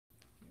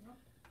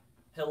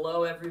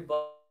Hello,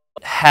 everybody.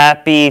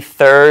 Happy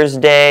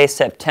Thursday,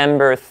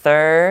 September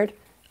 3rd.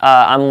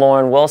 I'm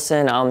Lorin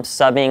Wilson. I'm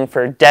subbing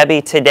for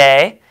Debbie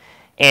today.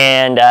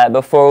 And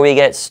before we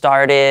get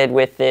started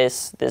with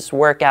this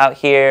workout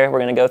here, we're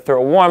going to go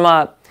through a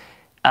warm-up,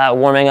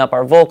 warming up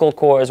our vocal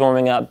cords,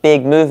 warming up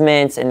big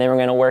movements, and then we're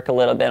going to work a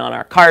little bit on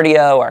our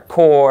cardio, our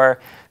core,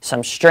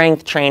 some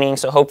strength training.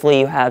 So hopefully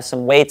you have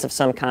some weights of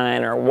some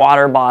kind or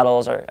water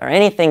bottles or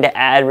anything to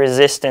add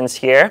resistance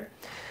here.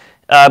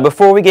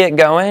 Before we get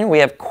going, we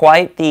have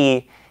quite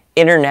the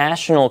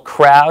international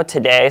crowd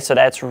today, so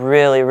that's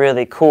really,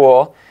 really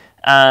cool.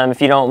 If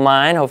you don't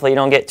mind, hopefully you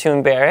don't get too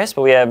embarrassed,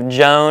 but we have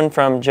Joan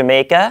from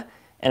Jamaica,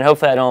 and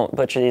hopefully I don't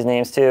butcher these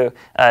names too.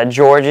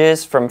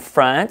 Georges from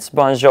France,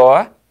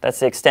 bonjour, that's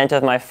the extent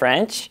of my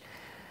French.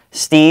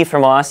 Steve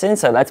from Austin,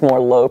 so that's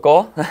more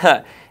local.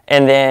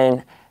 And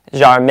then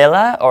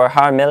Jarmila or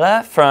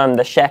Harmila from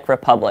the Czech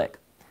Republic.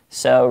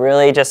 So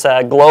really just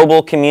a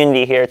global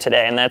community here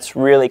today, and that's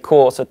really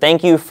cool. So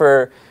thank you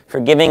for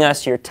giving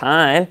us your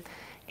time,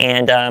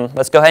 and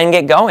let's go ahead and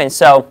get going.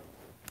 So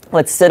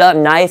let's sit up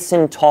nice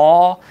and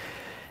tall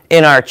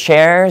in our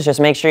chairs.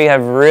 Just make sure you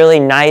have really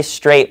nice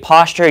straight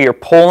posture. You're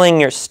pulling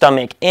your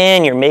stomach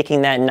in. You're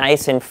making that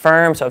nice and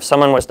firm. So if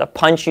someone was to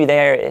punch you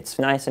there, it's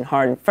nice and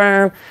hard and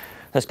firm.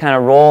 Just kind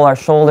of roll our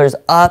shoulders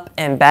up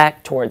and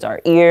back towards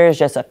our ears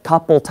just a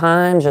couple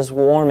times, just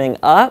warming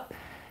up.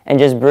 And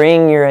just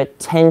bring your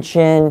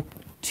attention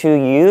to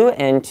you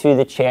and to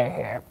the chair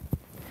here.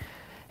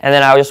 And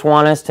then I just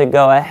want us to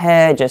go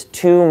ahead, just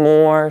 2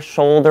 more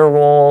shoulder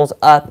rolls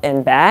up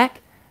and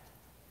back.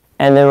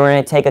 And then we're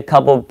going to take a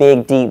couple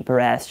big deep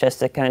breaths just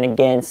to kind of,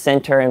 again,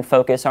 center and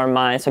focus our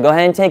mind. So go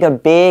ahead and take a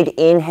big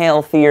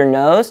inhale through your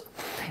nose.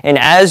 And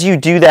as you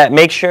do that,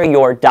 make sure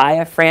your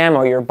diaphragm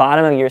or your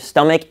bottom of your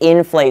stomach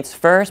inflates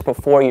first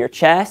before your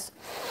chest.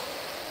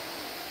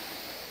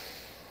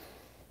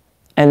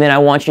 And then I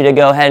want you to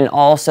go ahead and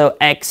also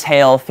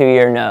exhale through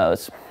your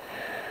nose.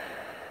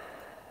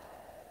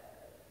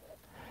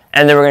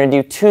 And then we're going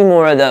to do 2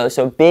 more of those.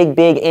 So big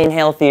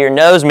inhale through your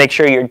nose. Make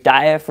sure your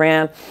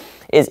diaphragm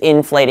is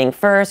inflating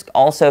first.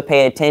 Also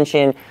pay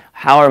attention,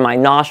 how are my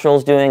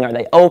nostrils doing? Are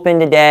they open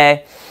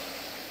today?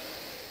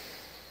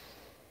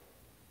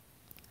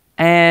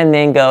 And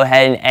then go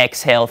ahead and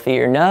exhale through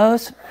your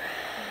nose.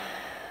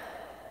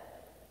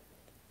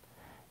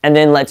 And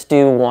then let's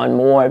do 1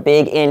 more.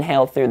 Big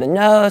inhale through the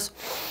nose.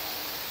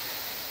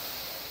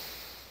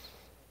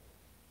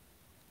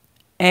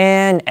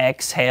 And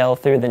exhale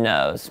through the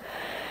nose.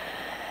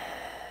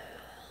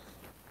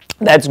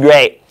 That's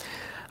great.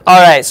 All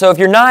right, so if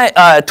you're not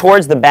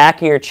towards the back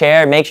of your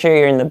chair, make sure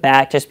you're in the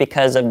back just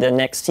because of the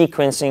next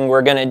sequencing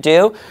we're going to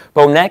do.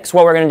 But next,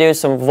 what we're going to do is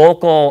some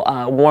vocal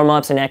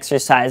warm-ups and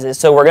exercises.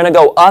 So we're going to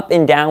go up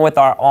and down with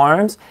our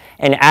arms.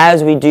 And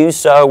as we do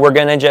so, we're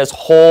going to just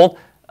hold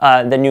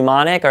the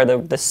mnemonic or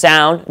the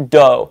sound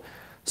do.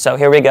 So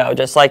here we go,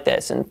 just like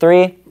this. In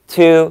 3,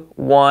 2,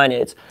 1,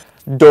 it's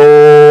do.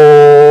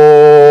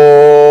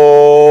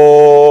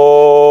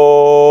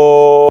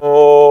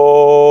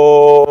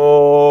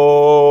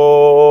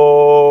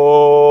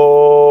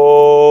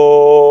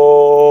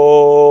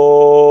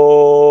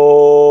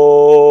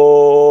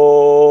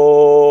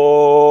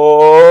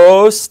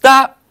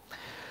 Stop.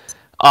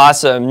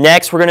 Awesome.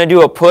 Next, we're going to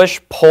do a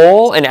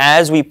push-pull, and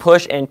as we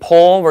push and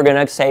pull, we're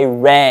going to say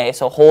re.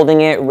 So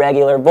holding it,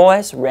 regular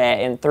voice,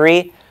 re. In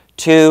 3,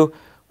 2,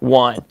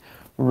 1.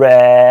 Re.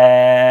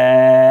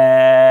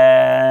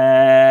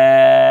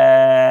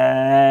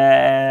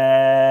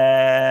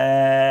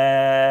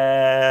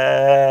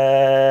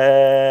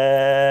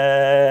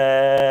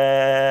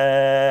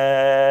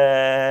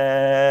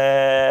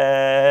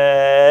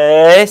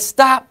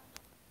 Stop.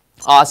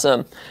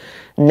 Awesome.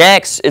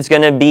 Next, it's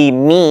going to be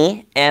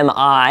me,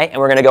 M-I, and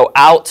we're going to go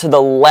out to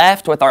the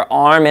left with our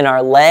arm and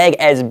our leg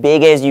as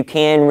big as you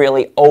can.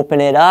 Really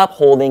open it up,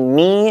 holding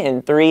me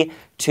in 3,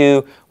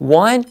 2,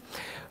 1.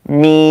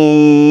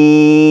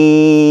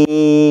 Me.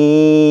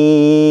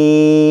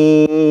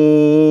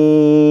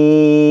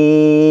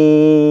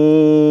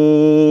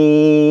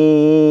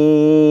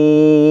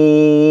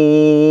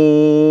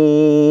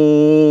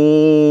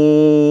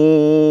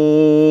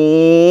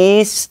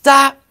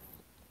 Stop.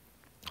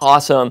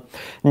 Awesome.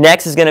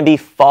 Next is going to be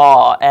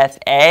fa,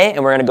 F-A,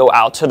 and we're going to go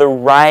out to the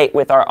right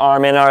with our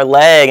arm and our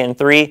leg. In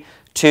 3,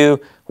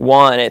 2,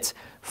 1. It's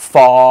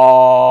fa.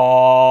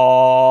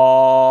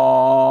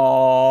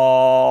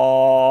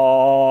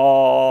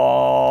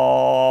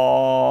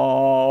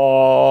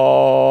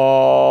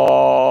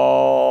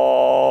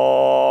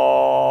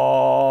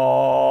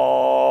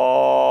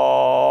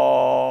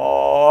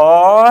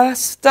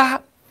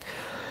 Stop.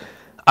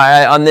 All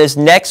right, on this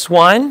next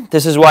one,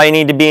 this is why you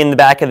need to be in the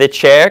back of the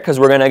chair, because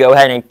we're going to go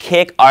ahead and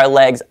kick our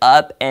legs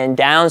up and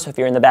down. So if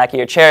you're in the back of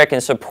your chair, it can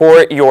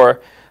support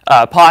your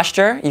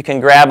posture. You can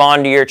grab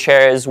onto your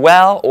chair as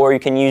well, or you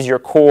can use your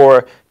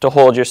core to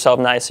hold yourself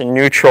nice and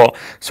neutral.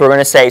 So we're going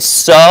to say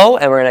so,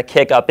 and we're going to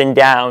kick up and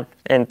down.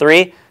 In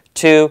 3,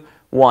 2,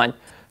 1.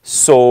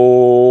 So.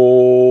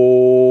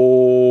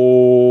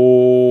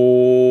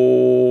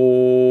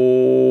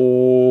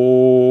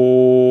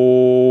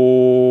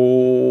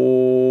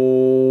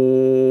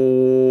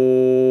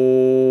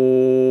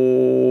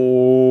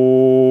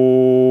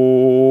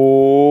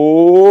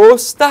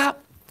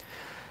 stop.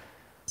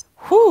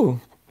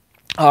 Whew.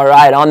 All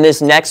right, on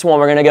this next one,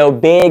 we're going to go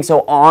big.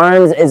 So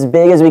arms as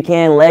big as we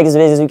can, legs as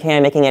big as we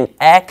can, making an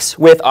X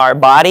with our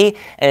body.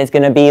 And it's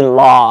going to be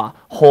la,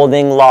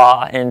 holding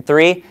la. In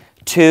 3,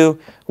 2,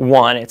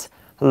 1. It's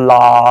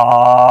la.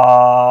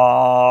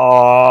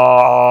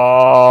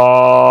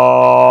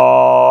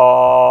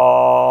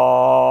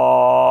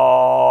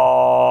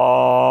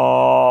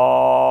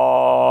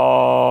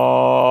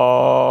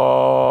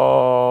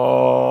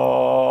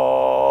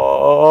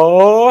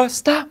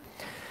 Stop.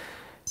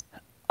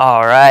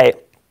 All right.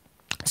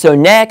 So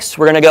next,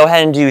 we're going to go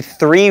ahead and do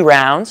 3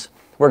 rounds.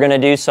 We're going to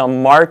do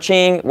some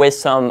marching with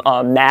some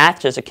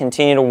math just to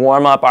continue to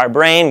warm up our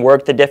brain,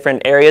 work the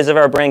different areas of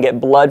our brain, get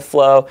blood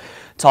flow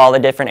to all the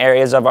different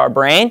areas of our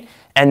brain.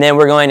 And then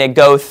we're going to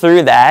go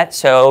through that.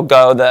 So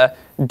go the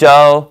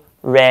do,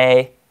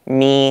 re,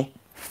 mi,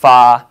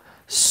 fa,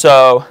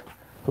 so,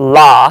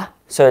 la.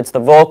 So it's the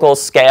vocal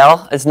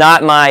scale. It's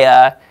not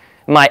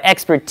my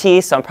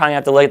expertise, so I'm probably going to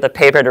have to look at the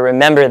paper to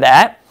remember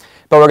that.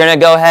 But we're going to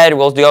go ahead,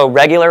 we'll do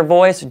regular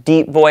voice,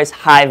 deep voice,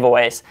 high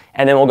voice,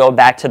 and then we'll go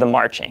back to the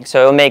marching.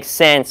 So it'll make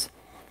sense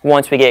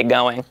once we get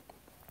going.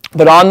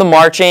 But on the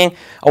marching,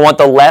 I want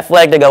the left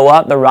leg to go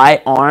up, the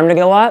right arm to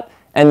go up,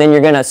 and then you're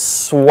going to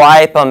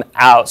swipe them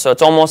out. So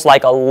it's almost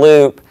like a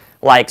loop,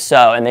 like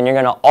so, and then you're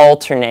going to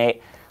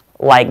alternate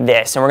like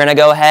this. And we're going to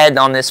go ahead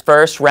on this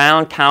first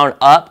round, count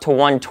up to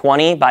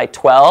 120 by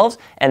 12s,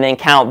 and then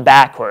count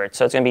backwards.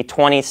 So it's going to be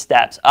 20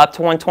 steps, up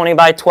to 120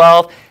 by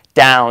 12,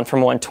 down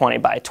from 120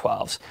 by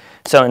 12s.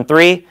 So in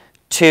 3,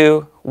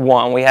 2,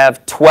 1, we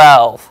have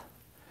 12,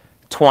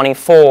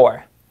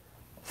 24,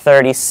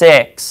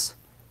 36,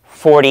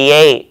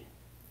 48,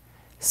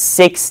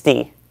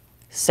 60,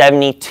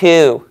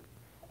 72,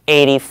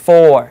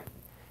 84,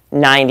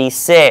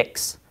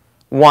 96,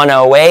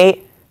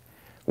 108,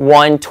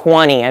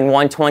 120, and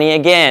 120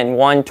 again,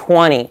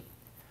 120,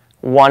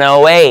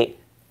 108,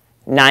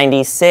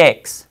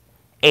 96,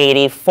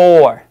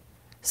 84,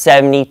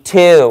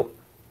 72,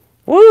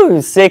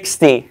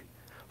 60,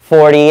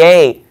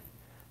 48,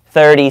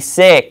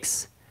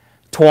 36,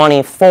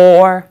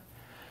 24,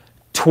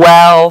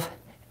 12,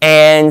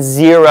 and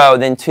 0.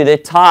 Then to the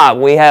top,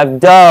 we have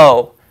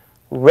do,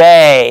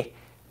 re,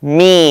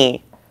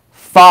 mi,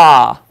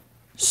 fa,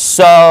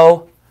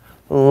 so,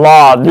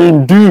 la.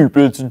 Then deep,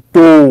 it's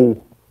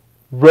do,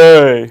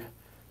 re,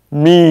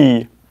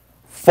 mi,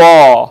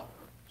 fa,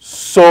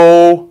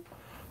 so,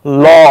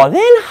 la.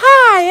 Then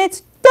high,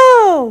 it's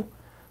do,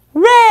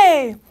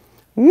 re,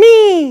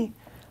 mi,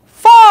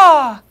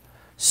 fa,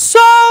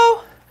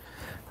 so,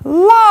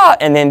 la.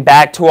 And then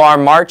back to our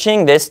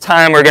marching. This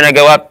time we're going to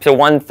go up to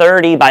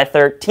 130 by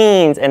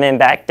 13s and then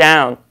back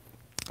down.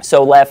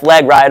 So left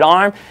leg, right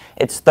arm,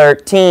 it's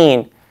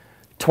 13,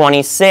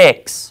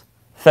 26,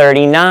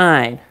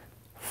 39,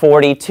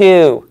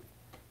 42,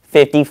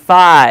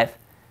 55,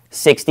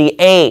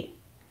 68,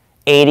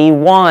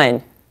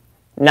 81,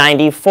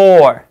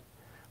 94,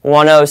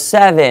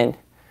 107,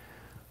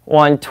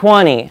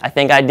 120. I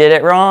think I did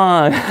it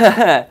wrong.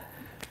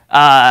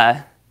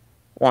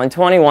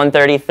 120,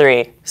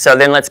 133. So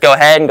then let's go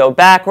ahead and go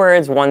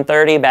backwards,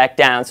 130, back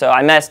down. So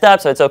I messed up,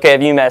 so it's okay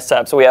if you mess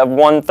up. So we have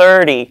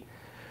 130,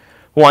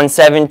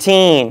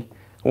 117,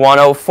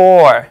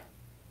 104,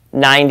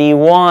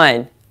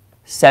 91,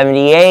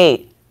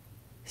 78,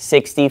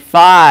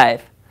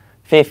 65,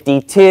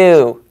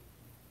 52,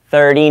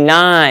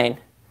 39,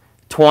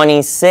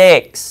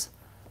 26,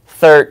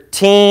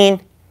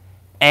 13,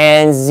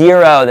 and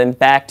 0. Then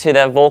back to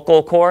the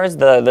vocal cords,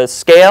 the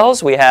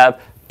scales. We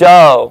have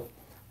do,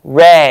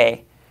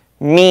 re,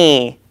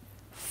 mi,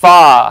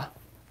 fa,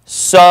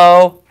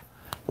 so,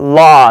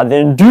 la.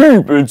 Then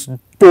deep, it's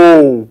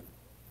do,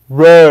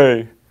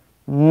 re,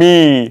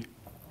 mi,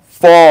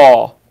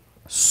 fa,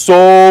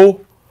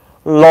 so,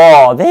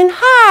 la. Then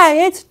high,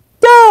 it's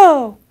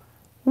do,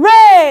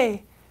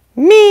 re,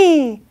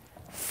 mi,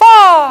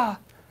 fa,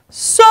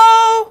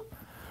 so,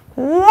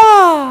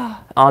 la.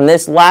 On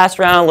this last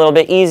round, a little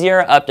bit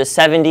easier, up to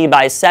 70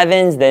 by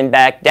 7s, then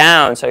back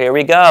down. So here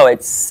we go.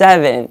 It's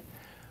 7,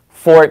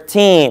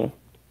 14,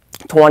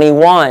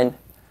 21,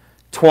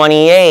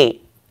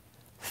 28,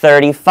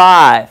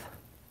 35,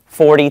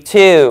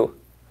 42,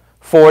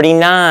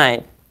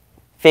 49,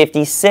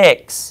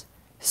 56,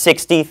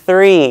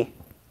 63,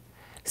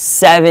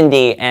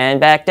 70, and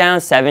back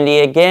down, 70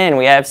 again.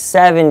 We have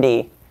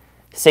 70,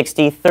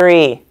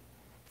 63,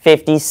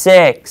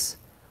 56,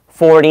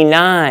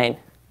 49,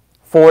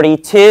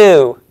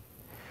 42,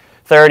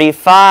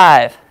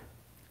 35,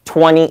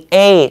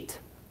 28,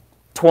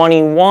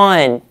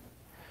 21,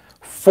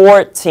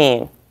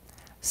 14,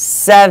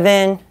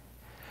 7,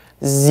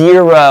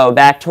 0.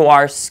 Back to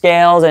our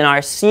scales and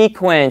our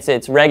sequence.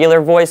 It's regular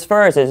voice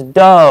first. It's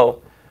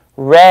do,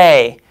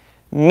 re,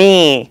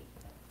 mi,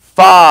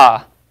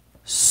 fa,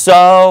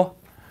 so,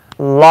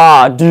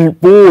 la. Deep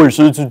voice.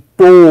 It's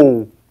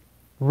do,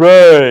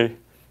 re,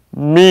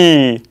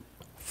 mi,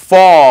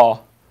 fa,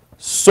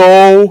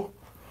 so,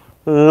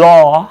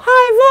 la.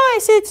 High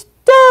voice. It's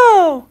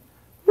do,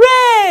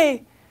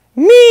 re,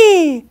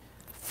 mi,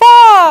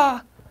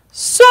 fa,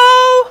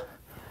 so,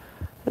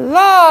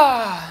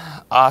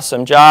 la.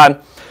 Awesome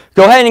job.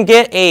 Go ahead and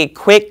get a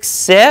quick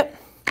sip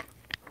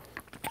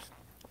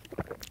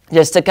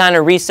just to kind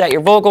of reset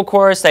your vocal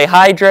cords, stay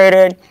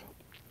hydrated.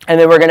 And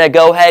then we're going to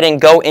go ahead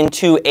and go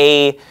into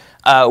a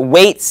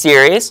weight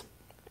series.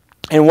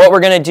 And what we're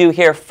going to do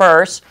here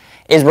first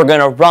is we're going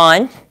to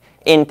run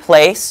in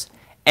place.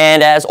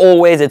 And as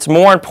always, it's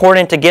more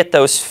important to get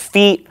those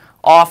feet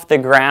off the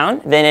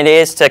ground than it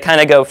is to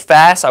kind of go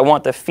fast. I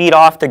want the feet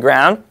off the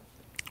ground.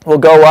 We'll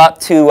go up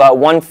to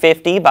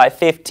 150 by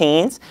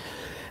 15s.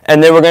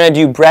 And then we're going to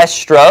do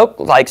breaststroke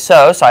like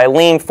so. So I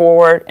lean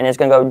forward and it's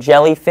going to go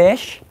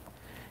jellyfish.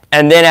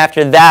 And then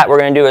after that, we're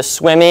going to do a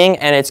swimming,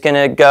 and it's going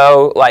to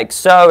go like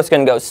so. It's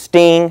going to go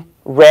sting,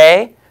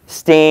 ray,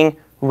 sting,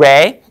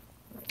 ray.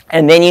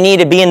 And then you need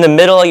to be in the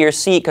middle of your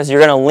seat because you're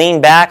going to lean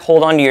back,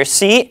 hold onto your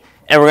seat,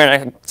 and we're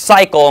going to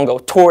cycle and go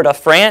Tour de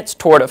France,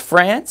 Tour de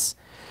France.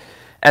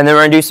 And then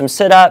we're going to do some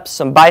sit-ups,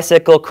 some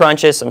bicycle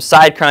crunches, some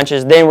side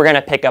crunches. Then we're going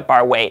to pick up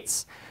our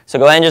weights. So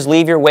go ahead and just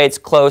leave your weights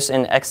close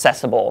and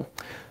accessible.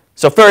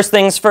 So first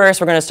things first,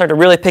 we're going to start to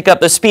really pick up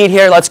the speed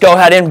here. Let's go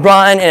ahead and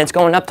run, and it's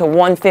going up to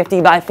 150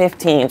 by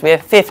 15s. We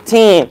have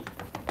 15,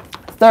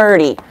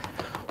 30,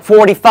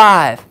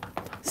 45,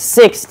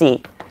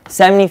 60,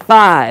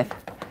 75,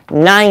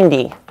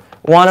 90,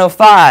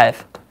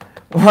 105,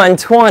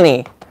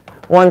 120,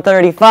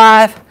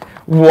 135,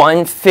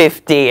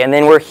 150. And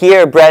then we're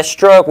here,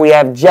 breaststroke. We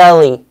have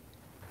jelly,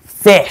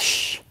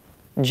 fish,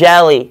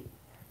 jelly,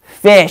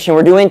 fish. And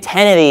we're doing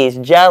 10 of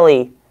these.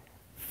 Jelly,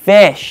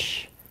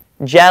 fish,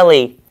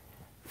 jelly,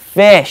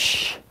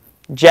 fish,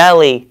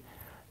 jelly,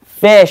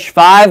 fish.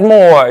 5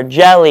 more.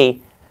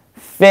 Jelly,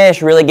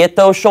 fish. Really get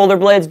those shoulder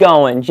blades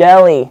going.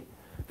 Jelly,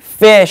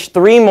 fish.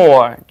 3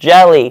 more.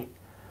 Jelly,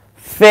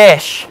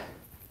 fish,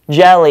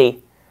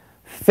 jelly,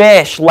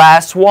 fish.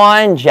 Last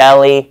one.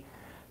 Jelly,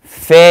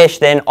 fish.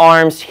 Then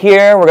arms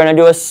here. We're going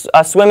to do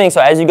a swimming.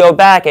 So as you go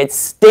back, it's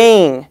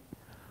sting,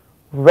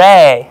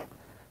 ray,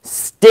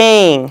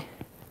 sting,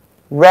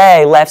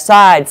 ray. Left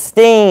side,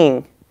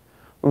 sting,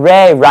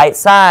 ray. Right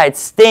side,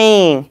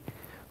 sting,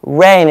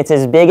 ray. And it's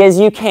as big as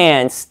you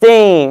can.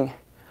 Sting,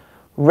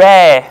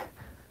 ray,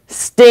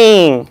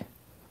 sting,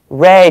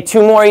 ray.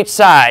 2 more each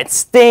side.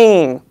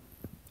 Sting,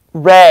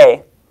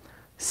 ray,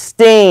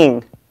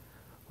 sting,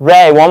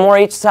 ray. 1 more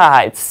each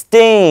side.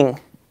 Sting,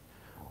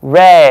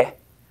 ray,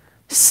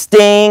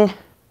 sting,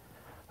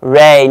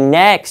 ray.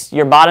 Next,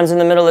 your bottom's in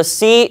the middle of the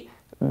seat.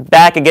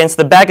 Back against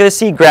the back of the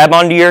seat, grab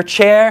onto your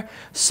chair,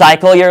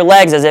 cycle your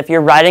legs as if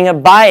you're riding a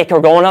bike or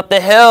going up the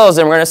hills,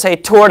 and we're going to say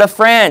Tour de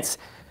France,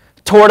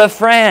 Tour de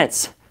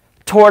France,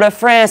 Tour de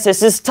France.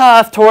 This is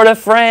tough, Tour de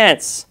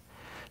France,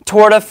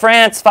 Tour de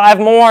France. 5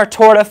 more,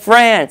 Tour de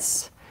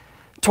France,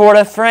 Tour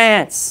de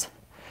France,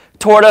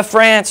 Tour de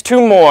France.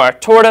 2 more,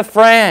 Tour de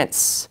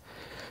France,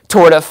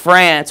 Tour de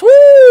France.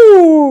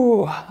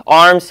 Woo!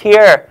 Arms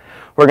here.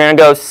 We're going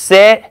to go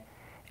sit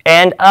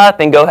and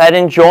up, and go ahead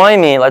and join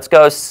me. Let's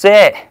go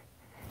sit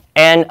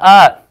and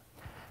up,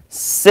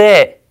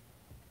 sit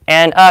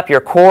and up.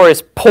 Your core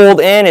is pulled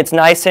in. It's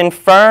nice and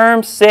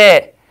firm.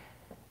 Sit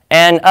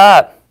and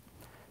up,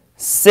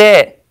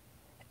 sit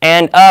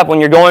and up.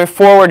 When you're going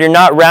forward, you're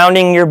not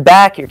rounding your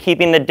back. You're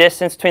keeping the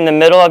distance between the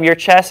middle of your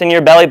chest and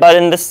your belly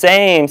button the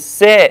same.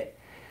 Sit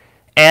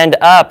and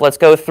up. Let's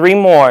go 3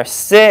 more.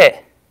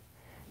 Sit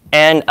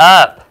and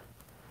up,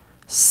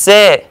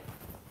 sit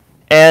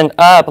and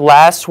up.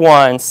 Last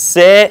one.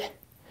 Sit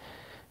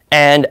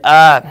and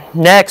up.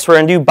 Next, we're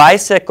going to do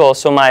bicycle.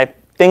 So my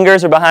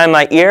fingers are behind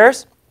my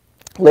ears.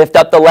 Lift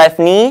up the left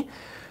knee.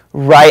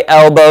 Right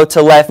elbow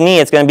to left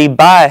knee. It's going to be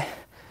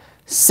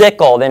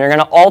bicycle. Then you're going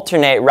to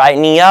alternate. Right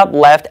knee up,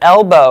 left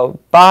elbow.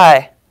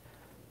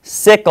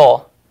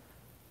 Bicycle.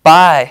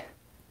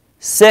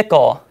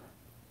 Bicycle.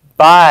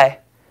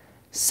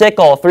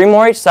 Bicycle. 3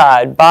 more each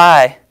side.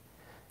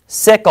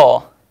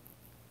 Bicycle.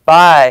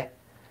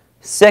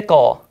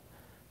 Bicycle.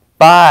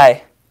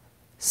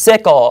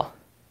 Bicycle,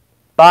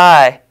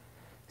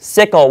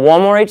 bicycle.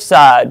 1 more each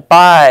side.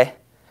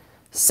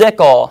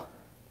 Bicycle,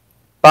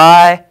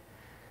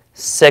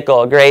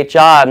 bicycle. Great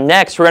job.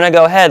 Next, we're going to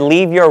go ahead.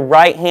 Leave your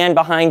right hand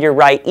behind your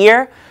right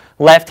ear.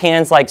 Left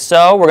hand's like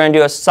so. We're going to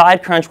do a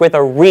side crunch with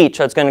a reach.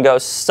 So it's going to go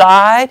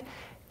side,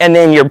 and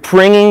then you're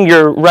bringing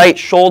your right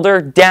shoulder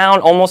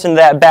down almost into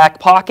that back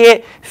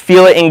pocket.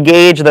 Feel it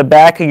engage the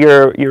back of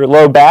your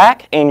low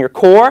back and your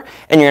core,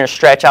 and you're going to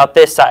stretch out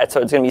this side. So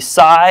it's going to be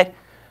side,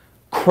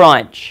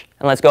 crunch.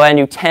 And let's go ahead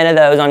and do 10 of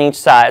those on each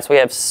side. So we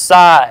have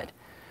side,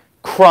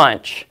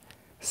 crunch,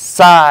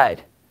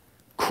 side,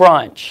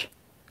 crunch,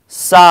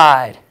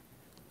 side,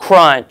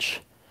 crunch,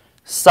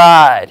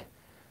 side,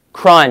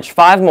 crunch.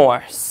 5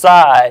 more.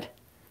 Side,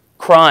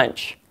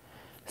 crunch,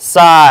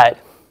 side,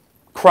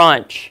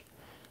 crunch,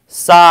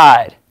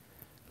 side,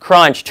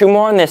 crunch. 2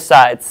 more on this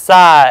side.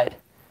 Side,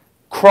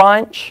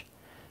 crunch,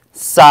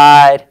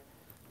 side,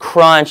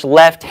 crunch.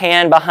 Left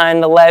hand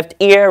behind the left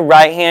ear,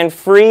 right hand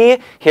free.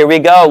 Here we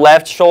go.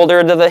 Left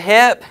shoulder to the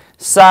hip.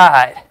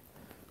 Side,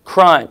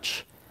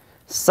 crunch,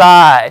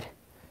 side,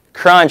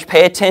 crunch.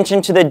 Pay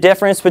attention to the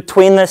difference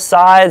between the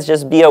sides.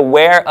 Just be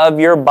aware of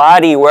your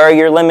body. Where are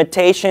your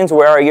limitations?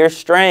 Where are your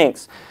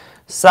strengths?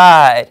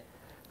 Side,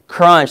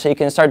 crunch. So you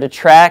can start to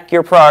track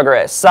your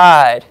progress.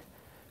 Side,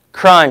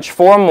 crunch.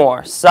 4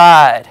 more.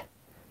 Side,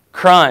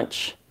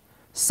 crunch,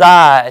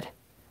 side,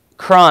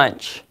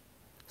 crunch,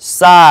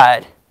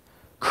 side,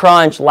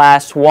 crunch.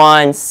 Last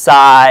one.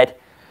 Side,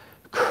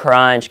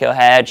 crunch. Go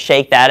ahead,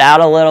 shake that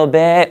out a little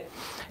bit.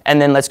 And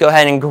then let's go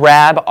ahead and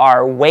grab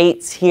our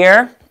weights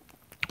here.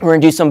 We're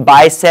going to do some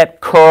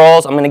bicep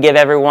curls. I'm going to give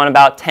everyone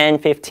about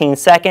 10-15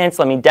 seconds.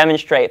 Let me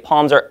demonstrate.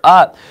 Palms are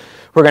up.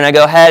 We're going to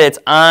go ahead. It's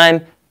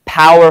I'm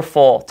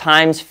powerful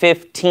times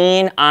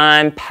 15.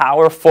 I'm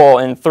powerful.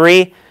 In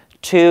 3,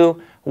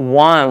 2,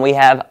 1. We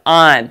have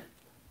I'm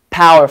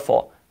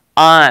powerful.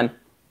 I'm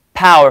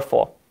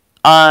powerful.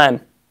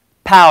 I'm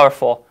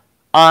powerful.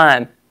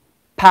 I'm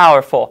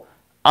powerful.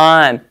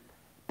 I'm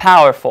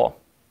powerful.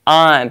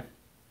 I'm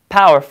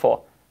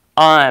powerful.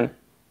 I'm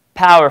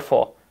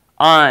powerful.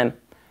 I'm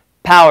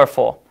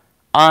powerful.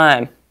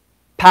 I'm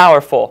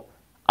powerful.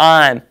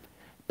 I'm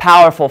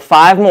powerful.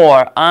 5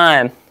 more.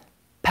 I'm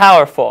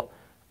powerful.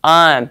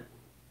 I'm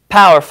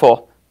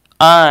powerful.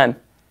 I'm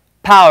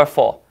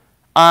powerful.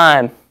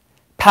 I'm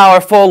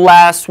powerful.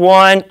 Last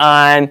one.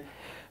 I'm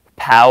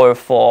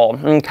powerful.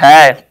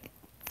 Okay.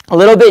 A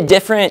little bit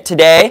different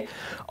today.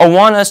 I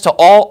want us to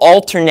all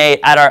alternate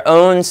at our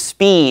own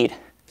speed.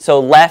 So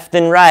left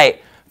and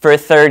right for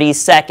 30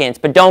 seconds.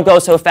 But don't go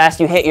so fast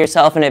you hit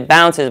yourself and it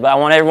bounces. But I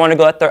want everyone to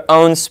go at their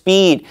own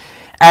speed.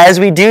 As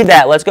we do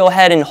that, let's go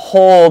ahead and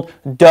hold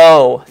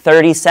do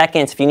 30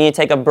 seconds. If you need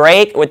to take a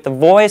break with the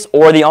voice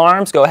or the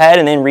arms, go ahead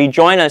and then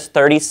rejoin us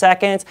 30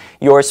 seconds.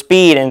 Your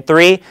speed in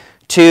 3,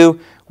 2,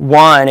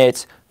 1.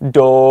 It's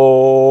do.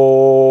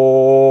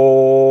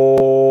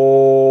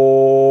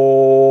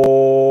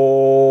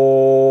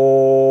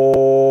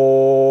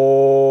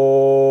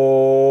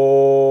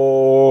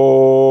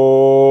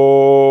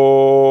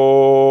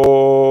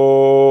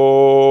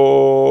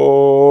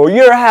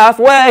 You're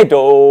halfway.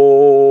 Do.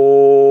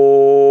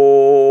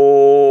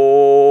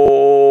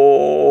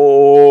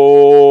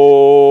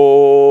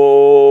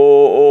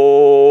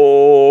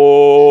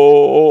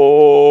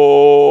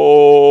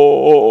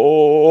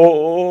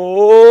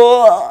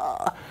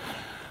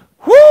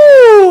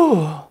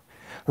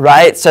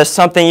 Right? So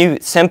something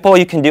simple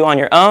you can do on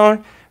your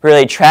own.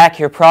 Really track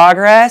your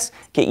progress.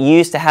 Get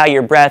used to how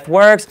your breath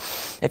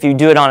works. If you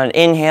do it on an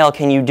inhale,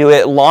 can you do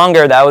it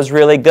longer? That was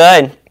really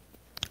good.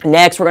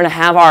 Next, we're going to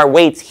have our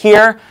weights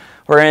here.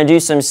 We're going to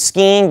do some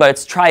skiing, but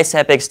it's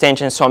tricep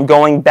extension. So I'm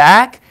going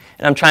back,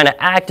 and I'm trying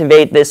to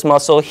activate this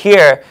muscle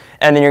here.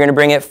 And then you're going to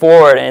bring it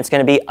forward, and it's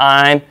going to be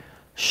I'm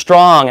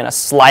strong. And a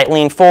slight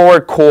lean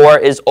forward. Core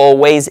is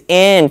always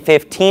in.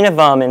 15 of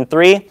them in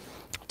 3,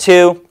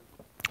 2,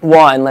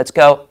 1. Let's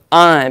go.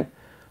 I'm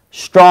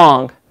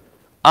strong.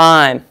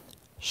 I'm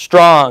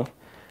strong.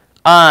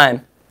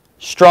 I'm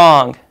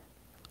strong.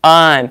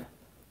 I'm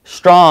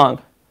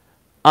strong.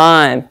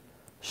 I'm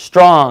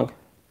strong.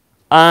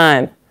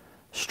 I'm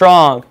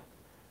strong.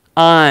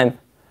 I'm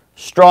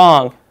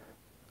strong.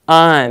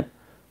 I'm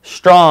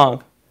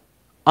strong.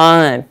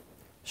 I'm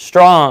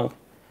strong.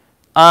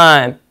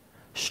 I'm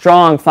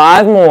strong.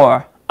 5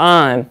 more.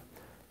 I'm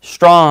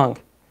strong.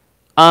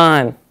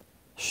 I'm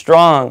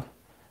strong.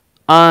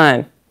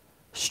 I'm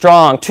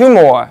strong. 2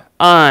 more.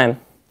 I'm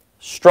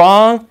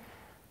strong.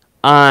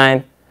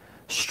 I'm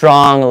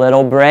strong. A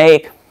little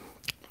break.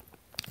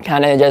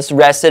 Kind of just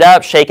rest it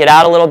up, shake it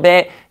out a little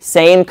bit.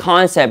 Same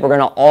concept. We're going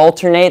to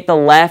alternate the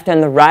left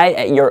and the right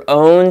at your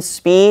own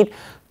speed,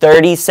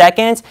 30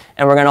 seconds,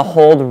 and we're going to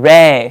hold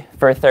re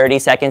for 30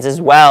 seconds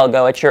as well.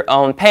 Go at your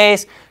own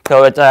pace.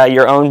 Go at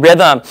your own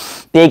rhythm.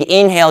 Big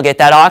inhale, get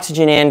that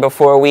oxygen in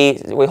before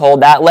we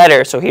hold that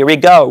letter. So here we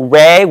go.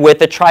 Re with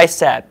the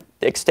tricep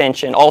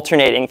extension,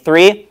 alternating.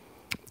 3,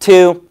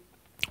 2,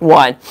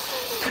 1.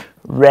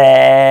 Re.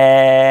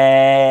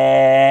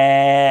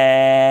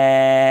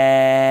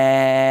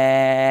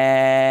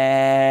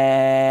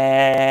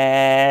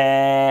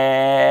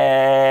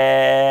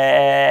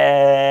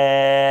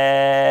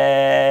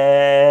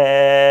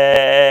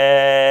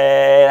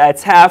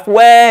 That's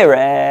halfway.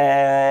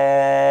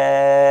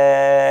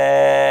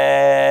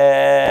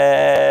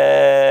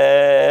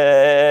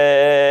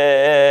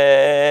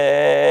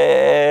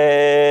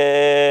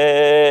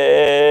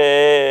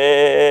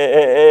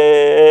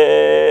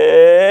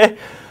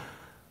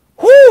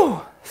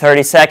 Whew,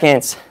 30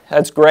 seconds.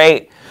 That's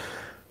great.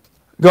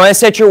 Go ahead and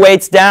set your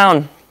weights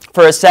down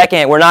for a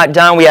second. We're not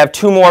done. We have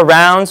 2 more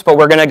rounds, but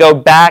we're going to go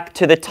back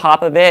to the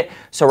top of it.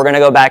 So we're going to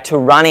go back to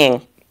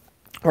running.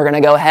 We're going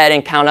to go ahead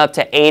and count up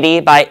to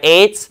 80 by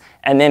 8s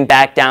and then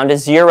back down to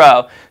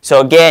 0.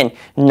 So again,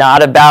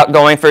 not about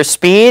going for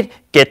speed.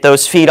 Get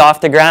those feet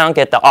off the ground.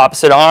 Get the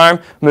opposite arm.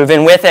 Move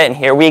in with it. And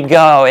here we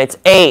go. It's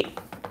 8,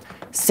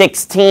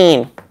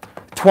 16,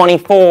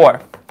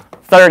 24,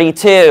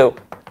 32,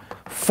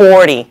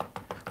 40,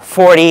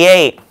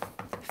 48,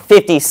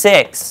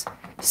 56,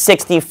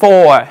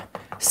 64,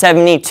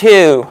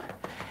 72,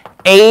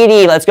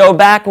 80. Let's go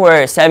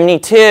backwards.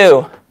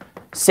 72,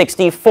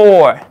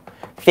 64,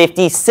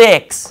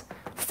 56,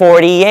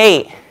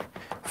 48,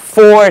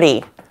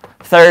 40,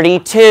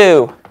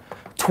 32,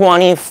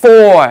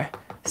 24,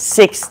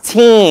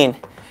 16,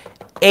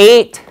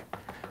 8,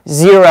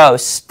 0.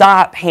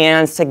 Stop,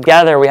 hands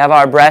together. We have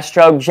our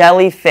breaststroke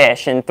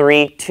jellyfish in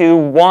 3, 2,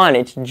 1.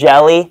 It's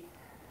jellyfish.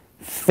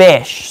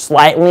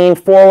 Slight lean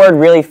forward,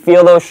 really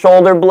feel those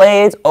shoulder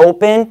blades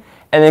open,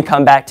 and then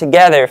come back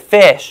together.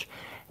 Fish,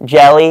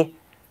 jelly,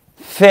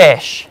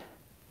 fish,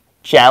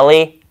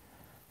 jelly,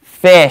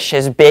 fish.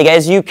 As big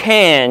as you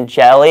can,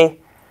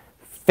 jelly,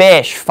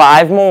 fish.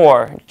 5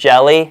 more,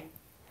 jelly,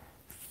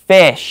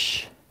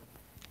 fish,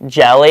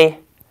 jelly,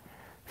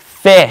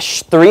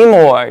 fish. 3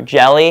 more,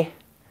 jelly,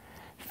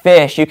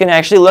 fish. You can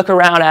actually look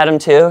around at them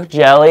too.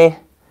 Jelly,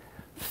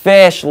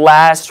 fish.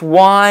 Last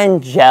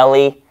one,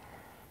 jelly,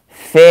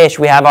 fish.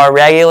 We have our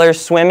regular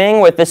swimming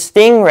with the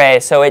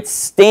stingray. So it's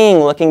sting,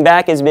 looking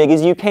back as big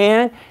as you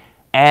can,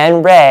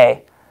 and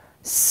ray.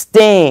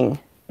 Sting,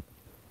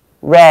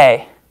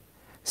 ray,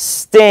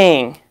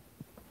 sting,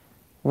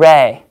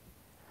 ray,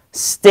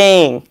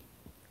 sting,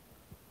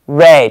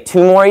 ray.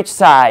 2 more each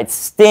side.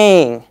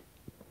 Sting,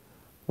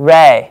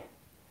 ray,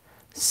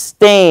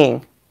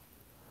 sting,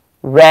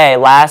 ray.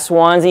 Last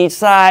ones each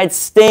side.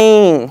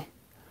 Sting,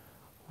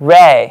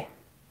 ray,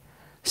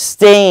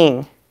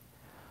 sting,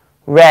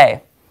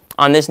 ray.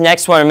 On this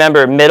next one,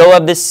 remember, middle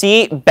of the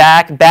seat,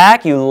 back,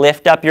 back. You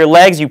lift up your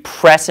legs, you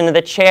press into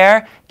the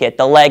chair, get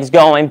the legs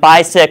going.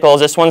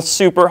 Bicycles, this one's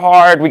super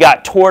hard. We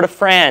got Tour de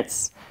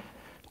France,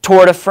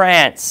 Tour de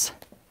France,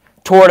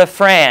 Tour de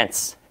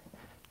France,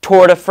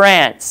 Tour de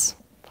France,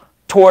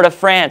 Tour de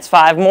France.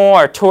 5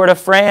 more, Tour de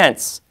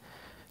France,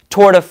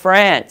 Tour de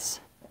France,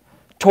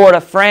 Tour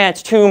de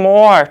France. 2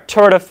 more,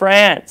 Tour de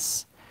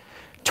France,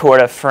 Tour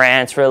de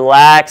France.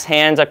 Relax,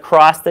 hands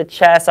across the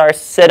chest. Our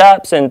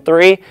sit-ups in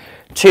 3,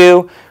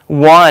 2,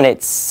 1.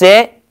 It's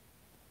sit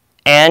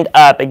and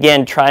up.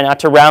 Again, try not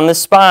to round the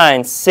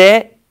spine.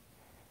 Sit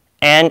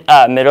and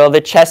up. Middle of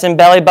the chest and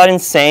belly button,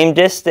 same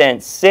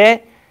distance.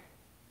 Sit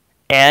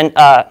and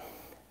up.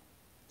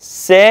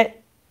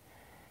 Sit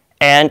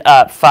and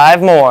up.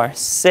 5 more.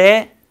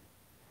 Sit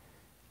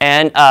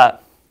and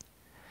up.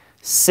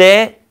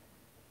 Sit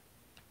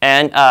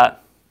and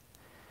up.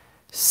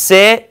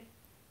 Sit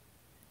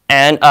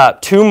and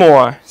up. 2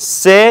 more.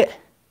 Sit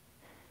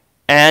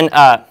and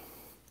up.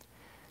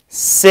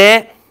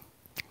 Sit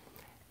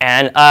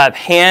and up.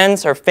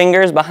 Hands or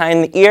fingers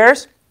behind the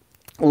ears.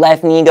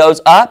 Left knee goes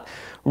up.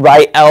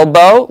 Right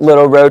elbow,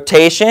 little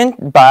rotation,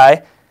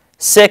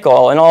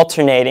 bicycle and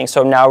alternating.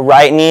 So now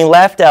right knee,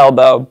 left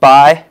elbow,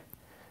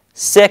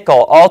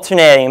 bicycle,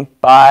 alternating,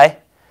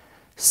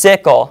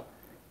 bicycle,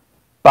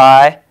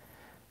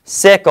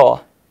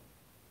 bicycle,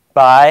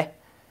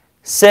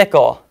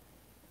 bicycle,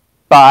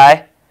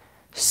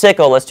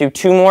 bicycle. Let's do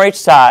 2 more each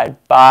side.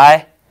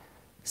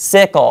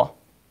 Bicycle,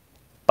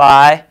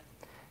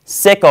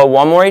 bicycle.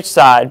 1 more each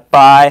side.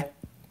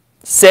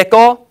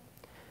 Bicycle,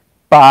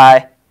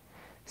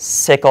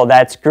 bicycle.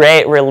 That's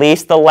great.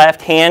 Release the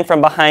left hand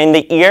from behind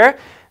the ear.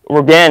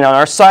 Again, on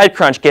our side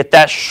crunch, get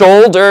that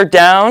shoulder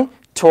down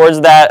towards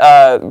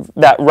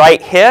that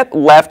right hip.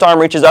 Left arm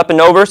reaches up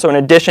and over, so in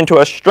addition to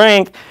a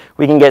strength,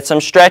 we can get some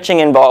stretching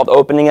involved,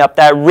 opening up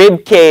that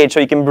rib cage so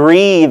you can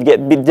breathe,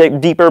 get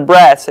deeper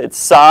breaths. It's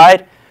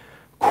side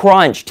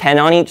crunch, 10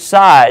 on each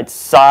side.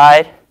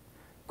 Side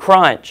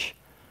crunch,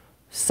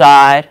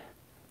 side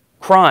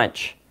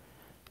crunch,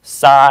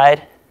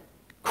 side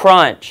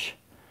crunch,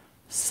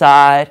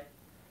 side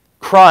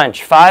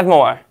crunch. 5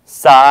 more.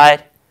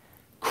 Side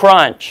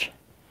crunch,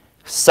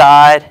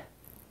 side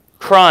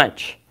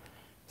crunch,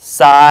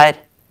 side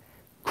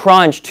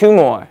crunch. 2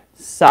 more.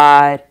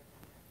 Side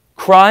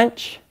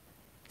crunch,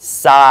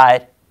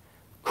 side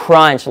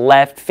crunch.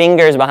 Left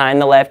fingers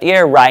behind the left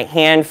ear, right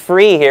hand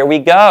free. Here we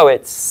go.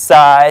 It's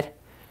side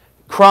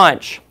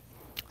crunch,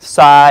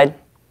 side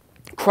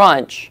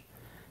crunch,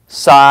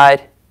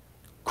 side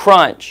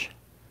crunch,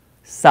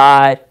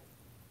 side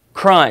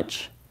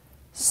crunch,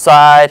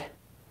 side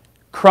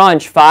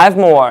crunch. 5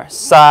 more.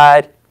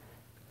 Side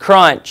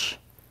crunch,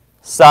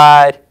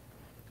 side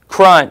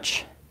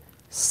crunch,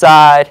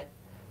 side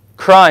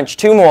crunch.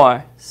 2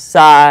 more.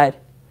 Side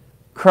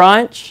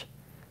crunch,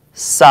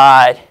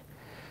 side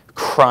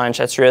crunch.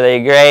 That's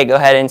really great. Go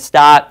ahead and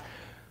stop.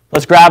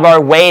 Let's grab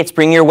our weights.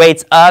 Bring your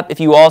weights up. If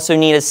you also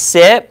need a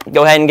sip,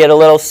 go ahead and get a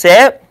little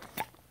sip.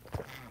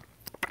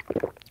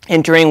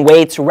 Entering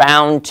weights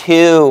round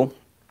 2.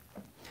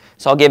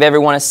 So I'll give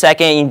everyone a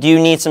second. You do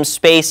need some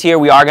space here.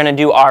 We are going to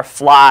do our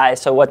fly.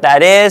 So what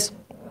that is,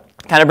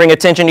 kind of bring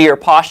attention to your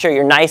posture.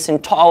 You're nice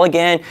and tall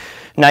again.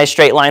 Nice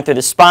straight line through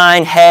the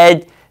spine.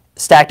 Head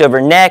stacked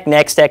over neck.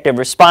 Neck stacked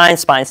over spine.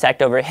 Spine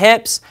stacked over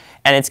hips.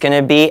 And it's going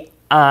to be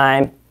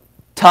I'm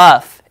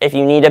tough. If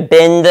you need to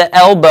bend the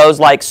elbows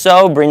like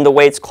so, bring the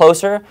weights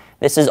closer.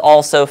 This is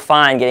also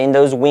fine. Getting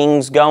those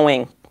wings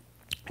going.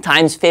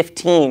 Times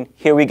 15.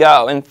 Here we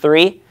go. In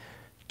 3,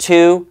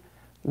 2,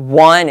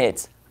 1.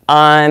 It's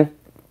I'm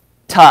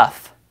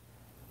tough.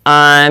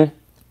 I'm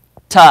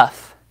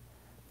tough.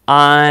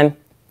 I'm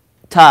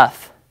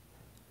tough.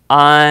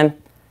 I'm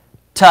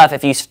tough.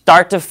 If you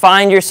start to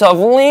find yourself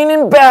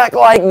leaning back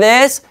like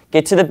this,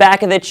 get to the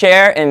back of the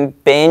chair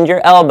and bend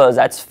your elbows.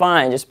 That's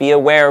fine. Just be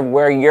aware of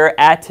where you're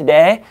at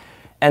today,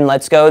 and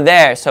let's go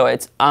there. So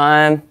it's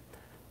I'm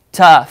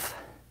tough.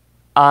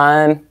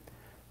 I'm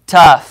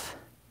tough.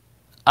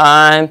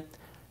 I'm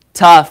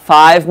tough.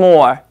 5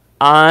 more.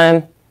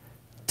 I'm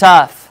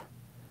tough.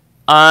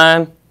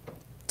 I'm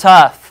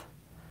tough.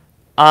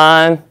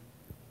 I'm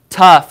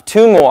tough.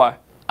 2 more.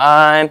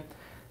 I'm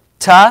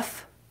tough.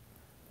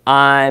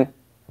 I'm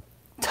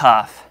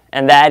tough.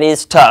 And that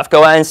is tough.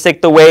 Go ahead and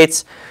stick the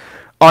weights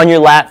on your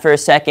lap for a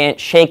second.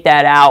 Shake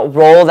that out.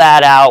 Roll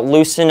that out.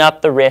 Loosen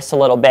up the wrists a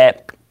little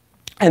bit.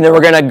 And then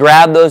we're going to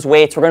grab those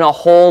weights. We're going to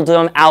hold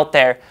them out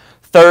there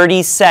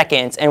 30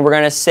 seconds. And we're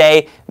going to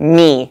say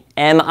me,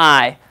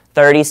 M-I,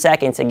 30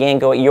 seconds. Again,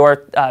 go at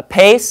your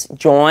pace.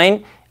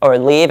 Join or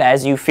leave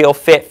as you feel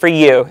fit for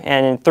you.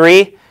 And in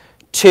 3,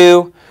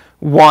 2,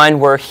 1,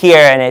 we're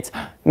here. And it's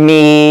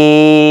me.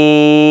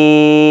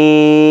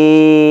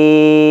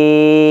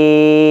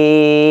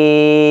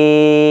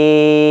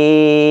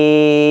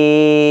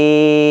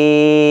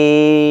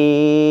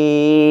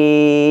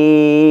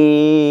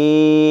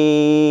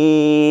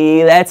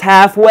 That's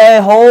halfway.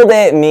 Hold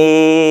it.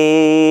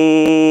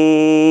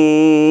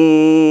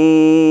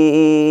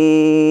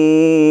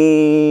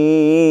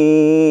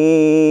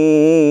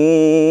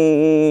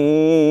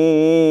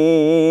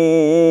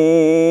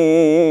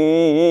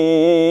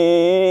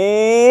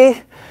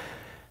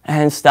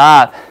 And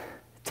stop.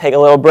 Take a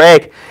little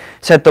break.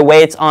 Set the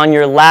weights on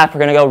your lap. We're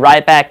going to go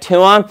right back to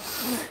them.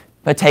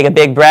 But take a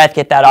big breath.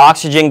 Get that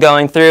oxygen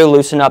going through.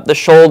 Loosen up the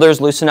shoulders.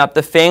 Loosen up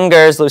the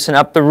fingers. Loosen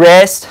up the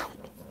wrist.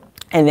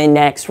 And then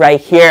next, right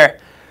here.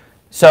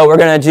 So we're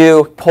going to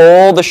do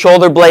pull the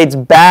shoulder blades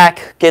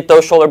back. Get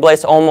those shoulder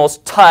blades to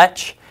almost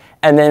touch.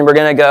 And then we're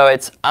going to go,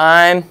 it's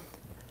I'm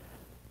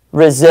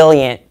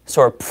resilient.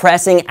 So we're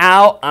pressing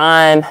out.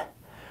 I'm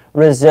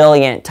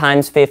resilient.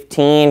 Times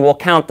 15. We'll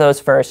count those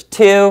first.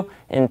 2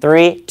 and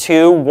 3,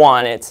 2,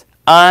 1. It's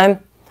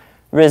I'm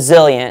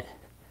resilient.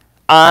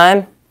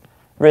 I'm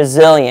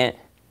resilient.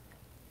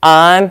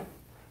 I'm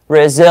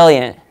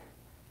resilient.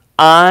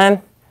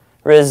 I'm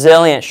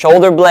resilient.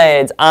 Shoulder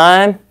blades.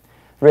 I'm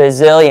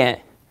resilient.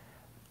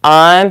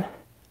 I'm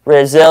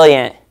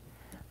resilient.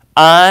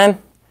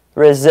 I'm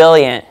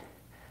resilient.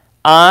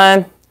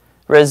 I'm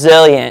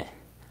resilient.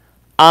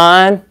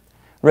 I'm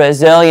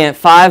resilient.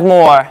 5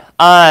 more.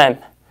 I'm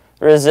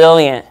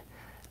resilient.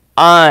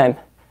 I'm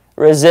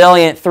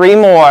resilient. 3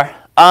 more.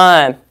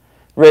 I'm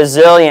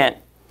resilient.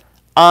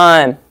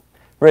 I'm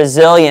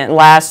resilient.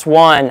 Last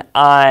one.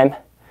 I'm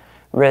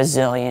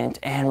resilient.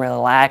 And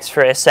relax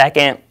for a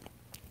second.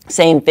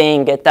 Same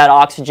thing. Get that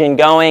oxygen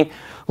going.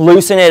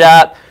 Loosen it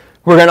up.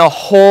 We're going to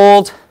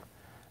hold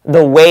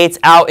the weights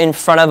out in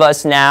front of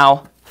us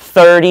now.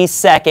 30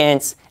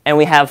 seconds. And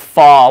we have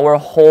fall. We're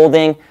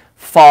holding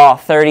fall.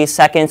 30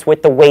 seconds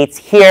with the weights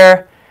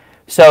here.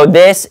 So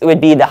this would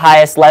be the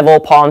highest level,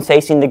 palms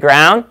facing the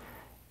ground.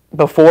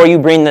 Before you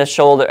bring the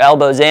shoulder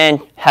elbows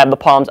in, have the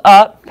palms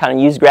up, kind of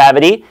use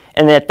gravity.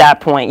 And then at that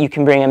point, you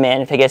can bring them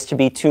in if it gets to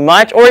be too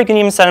much, or you can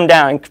even set them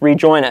down and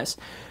rejoin us.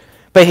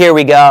 But here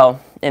we go.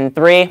 In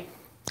 3,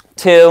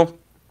 2,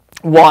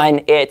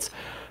 1, it's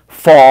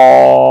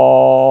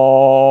fall.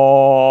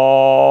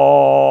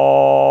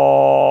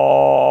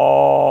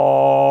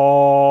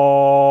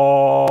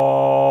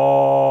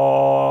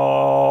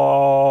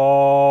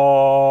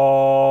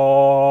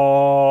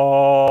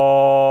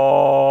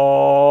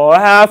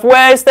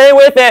 Halfway, stay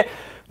with it.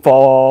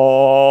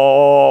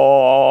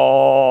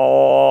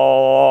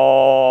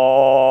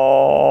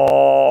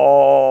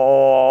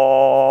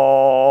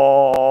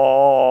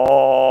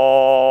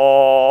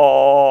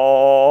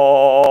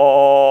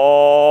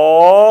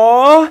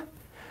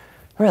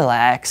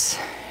 Relax.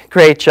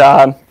 Great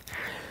job.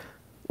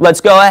 Let's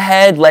go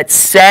ahead. Let's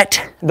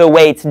set the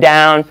weights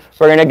down.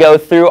 We're going to go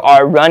through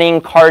our running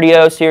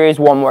cardio series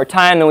one more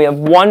time. Then we have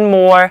one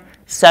more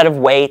set of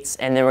weights,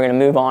 and then we're going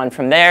to move on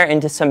from there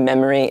into some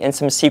memory and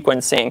some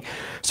sequencing.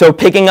 So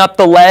picking up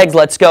the legs,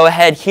 let's go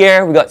ahead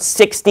here. We got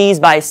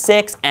 60s by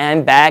 6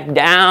 and back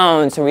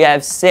down. So we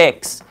have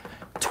 6,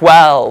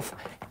 12,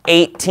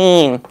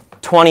 18,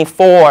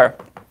 24,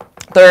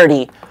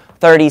 30,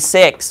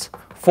 36,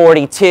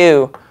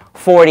 42,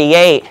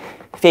 48,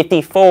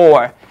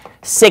 54,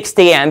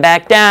 60 and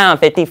back down,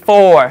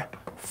 54,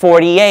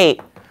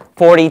 48,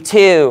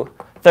 42,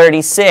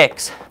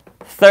 36,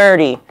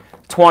 30,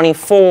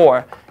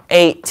 24,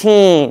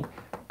 18,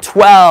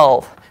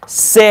 12,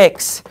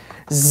 6,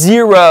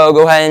 0.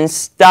 Go ahead and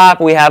stop.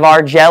 We have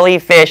our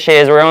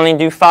jellyfishes. We're only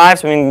do 5,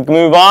 so we can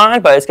move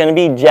on, but it's going to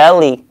be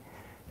jelly.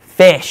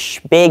 Fish.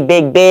 Big,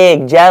 big,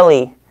 big.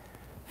 Jelly.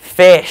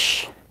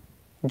 Fish.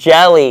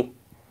 Jelly.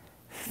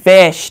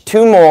 Fish.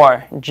 2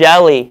 more.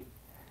 Jelly.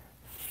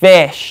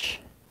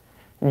 Fish.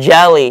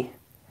 Jelly.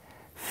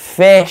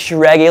 Fish.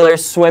 Regular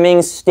swimming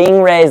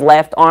stingrays.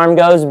 Left arm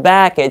goes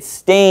back. It's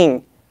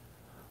sting.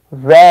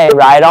 Ray.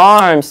 Right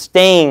arm.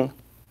 Sting.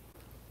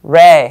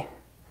 Ray.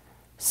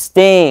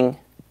 Sting.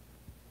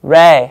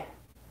 Ray.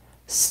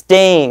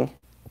 sting,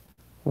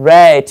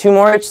 ray. 2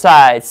 more each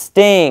side,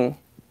 sting,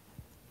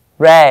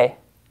 ray,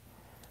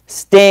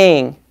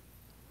 sting,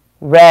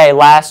 ray.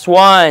 Last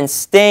one,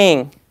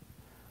 sting,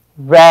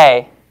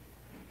 ray,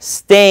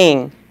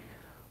 sting,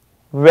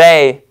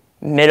 ray.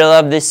 Middle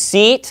of the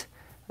seat,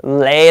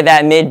 lay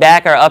that mid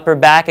back or upper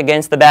back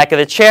against the back of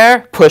the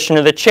chair, push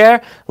into the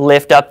chair,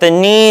 lift up the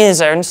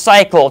knees and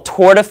cycle.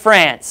 Tour de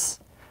France,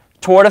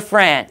 Tour de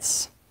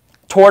France,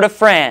 Tour de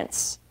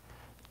France,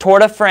 Tour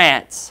de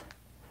France,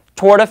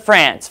 Tour de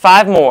France.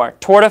 5 more,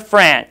 Tour de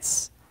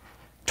France,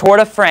 Tour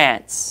de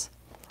France,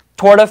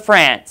 Tour de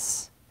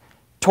France,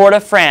 Tour de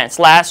France.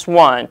 Last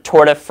one,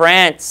 Tour de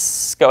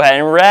France. Go ahead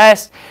and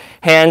rest.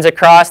 Hands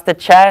across the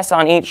chest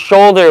on each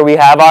shoulder. We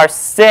have our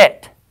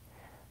sit,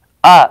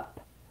 up,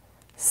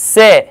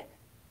 sit,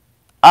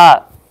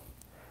 up,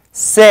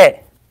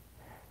 sit,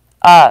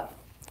 up,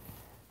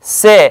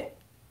 sit,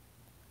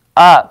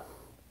 up,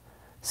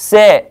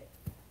 sit,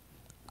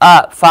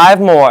 up. 5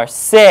 more.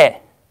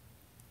 Sit,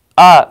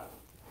 up,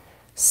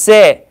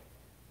 sit,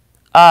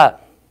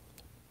 up,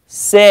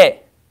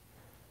 sit,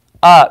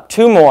 up.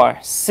 2 more.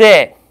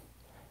 Sit,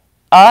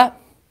 up,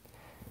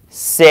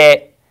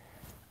 sit,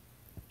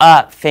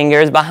 up.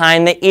 Fingers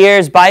behind the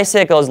ears,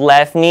 bicycles.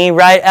 Left knee,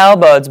 right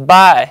elbow. It's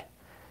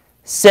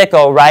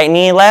bicycle. Right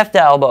knee, left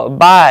elbow.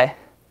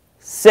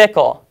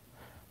 Bicycle,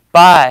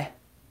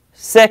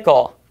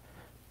 bicycle,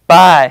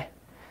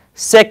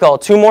 bicycle.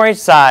 2 more each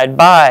side.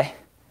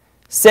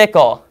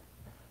 Bicycle,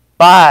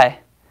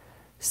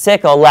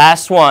 bicycle.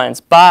 Last ones.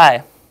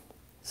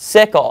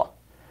 Bicycle,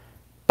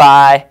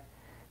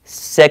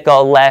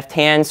 bicycle. Left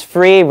hand's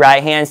free.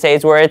 Right hand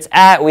stays where it's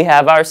at. We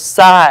have our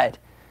side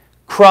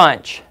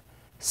crunch,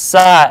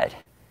 side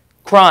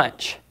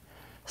crunch,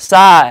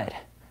 side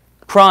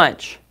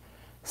crunch,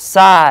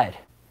 side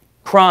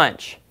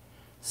crunch,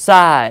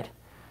 side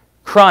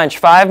crunch.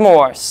 5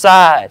 more.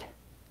 Side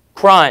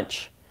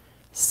crunch,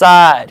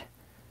 side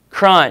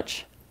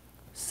crunch,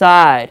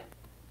 side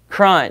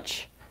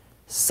crunch,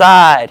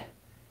 side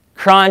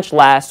crunch.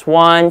 Last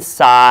one.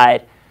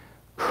 Side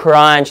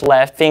crunch.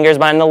 Left fingers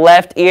behind the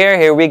left ear.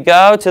 Here we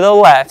go. To the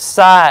left.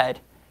 Side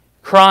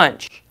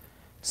crunch,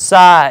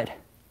 side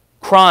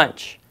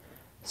crunch,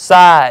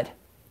 side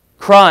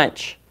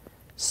crunch,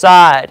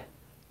 side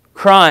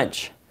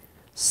crunch,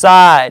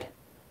 side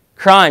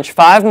crunch.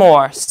 5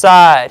 more.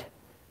 Side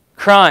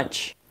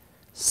crunch,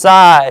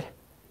 side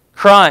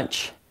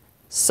crunch,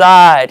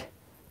 side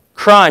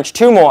crunch.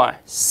 2 more.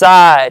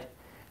 Side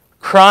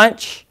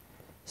crunch,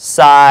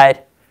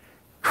 side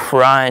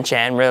crunch.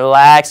 And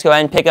relax. Go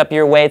ahead and pick up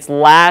your weights.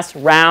 Last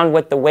round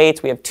with the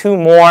weights. We have 2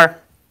 more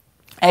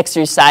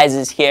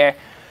exercises here.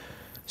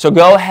 So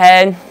go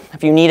ahead.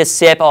 If you need a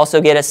sip,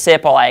 also get a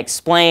sip while I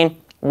explain.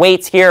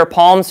 Weights here,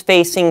 palms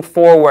facing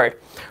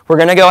forward. We're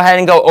going to go ahead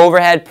and go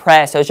overhead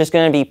press. So it's just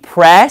going to be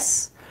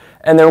press,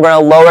 and then we're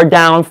going to lower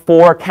down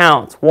 4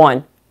 counts.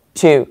 1,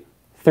 2,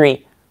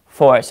 3,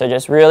 4. So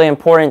just really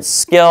important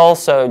skill.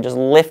 So just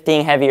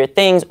lifting heavier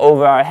things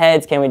over our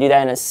heads. Can we do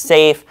that in a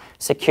safe,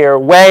 secure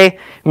way?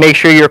 Make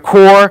sure your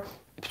core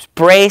is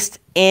braced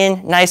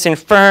in, nice and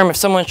firm. If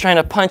someone's trying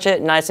to punch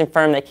it, nice and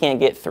firm, they can't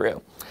get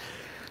through.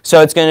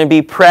 So it's going to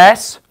be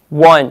press,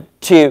 1,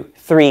 2,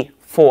 3,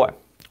 4.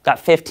 Got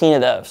 15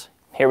 of those.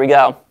 Here we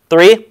go.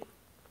 3,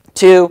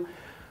 2,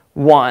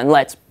 1.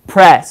 Let's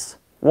press.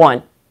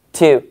 1,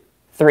 2,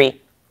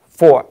 3,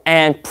 4.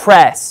 And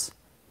press.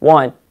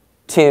 1,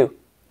 2,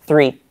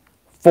 3,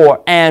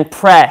 4. And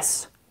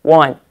press.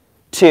 1,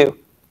 2,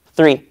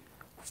 3,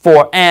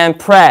 4. And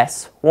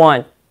press.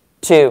 1,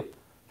 2,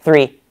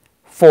 3,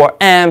 4.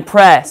 And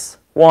press.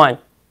 1,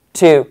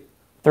 2,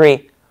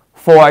 3,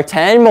 4.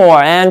 10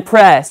 more. And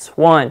press.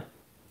 1,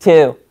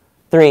 2,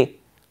 3,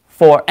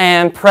 4.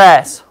 And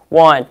press.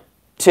 1,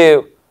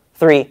 2,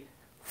 3,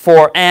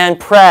 4. And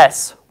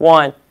press.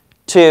 1,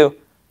 2,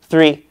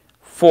 3,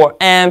 4.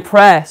 And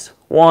press.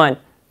 1,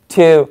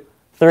 2,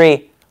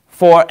 3,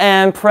 4.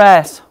 And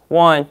press.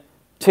 1,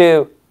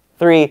 2,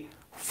 3,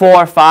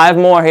 4. 5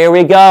 more. Here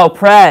we go.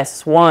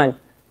 Press. 1,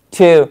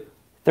 2,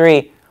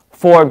 3,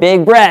 4.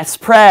 Big breaths.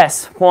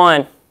 Press.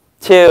 1,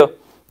 2,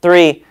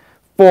 3,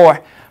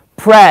 4.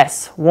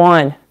 Press.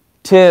 1,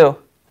 2,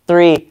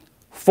 3,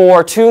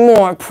 4. 2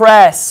 more.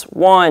 Press.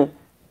 1,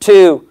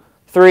 2,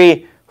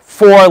 3,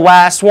 4.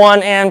 Last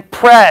one. And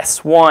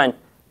press. 1,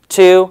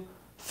 2,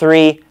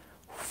 3,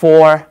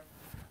 4.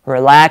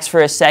 Relax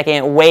for a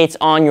second. Weights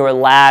on your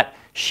lap.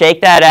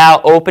 Shake that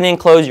out. Open and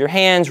close your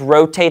hands.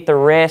 Rotate the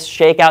wrists.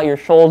 Shake out your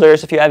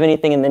shoulders. If you have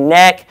anything in the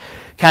neck,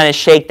 kind of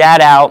shake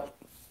that out.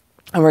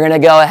 And we're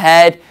going to go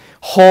ahead,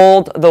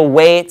 hold the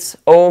weights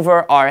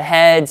over our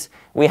heads.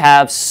 We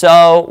have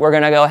so. We're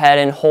going to go ahead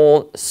and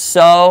hold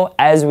so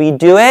as we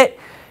do it.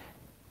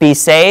 Be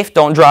safe.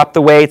 Don't drop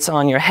the weights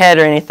on your head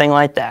or anything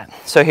like that.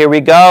 So here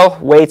we go.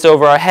 Weights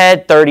over our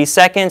head. 30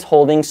 seconds.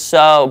 Holding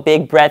so.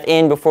 Big breath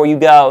in before you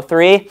go.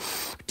 3,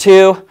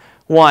 2,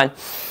 1.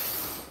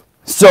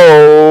 So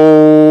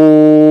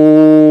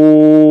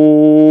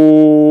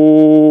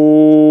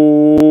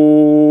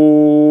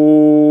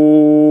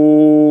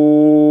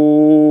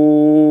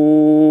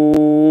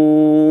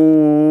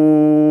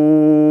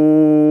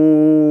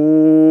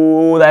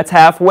That's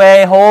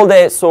halfway. Hold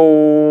it. So.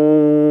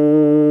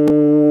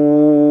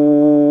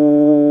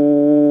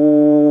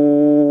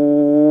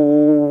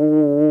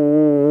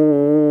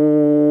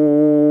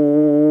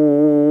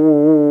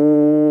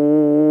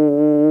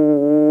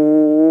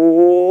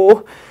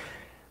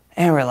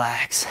 And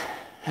relax.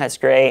 That's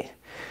great.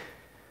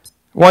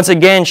 Once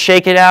again,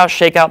 shake it out.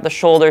 Shake out the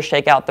shoulders.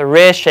 Shake out the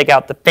wrist. Shake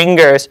out the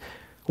fingers.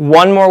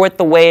 One more with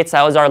the weights.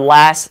 That was our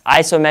last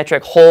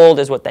isometric hold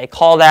is what they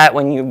call that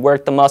when you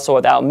work the muscle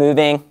without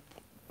moving.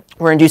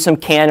 We're going to do some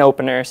can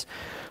openers.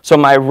 So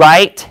my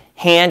right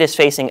hand is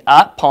facing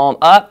up, palm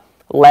up,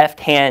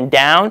 left hand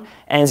down,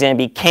 and it's going to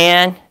be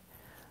can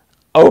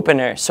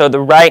opener. So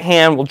the right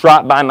hand will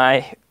drop by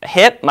my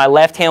hip. My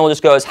left hand will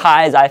just go as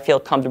high as I feel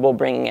comfortable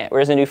bringing it. We're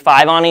just going to do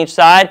 5 on each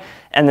side,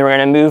 and then we're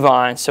going to move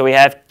on. So we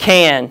have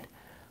can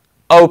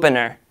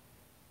opener,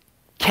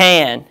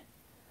 can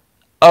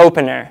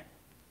opener,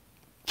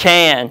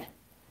 can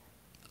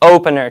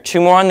opener.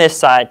 2 more on this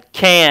side.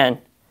 Can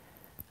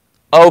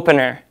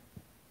opener,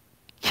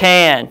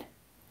 can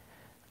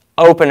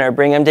opener.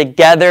 Bring them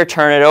together.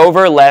 Turn it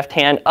over. Left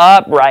hand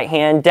up, right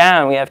hand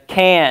down. We have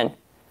can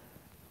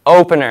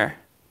opener,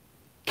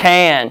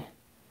 can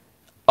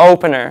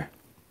opener,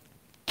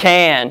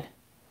 can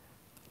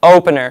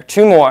opener.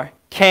 2 more.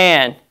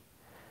 Can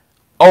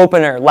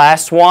opener.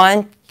 Last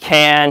one.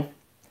 Can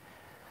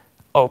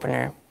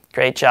opener.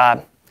 Great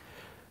job.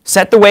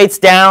 Set the weights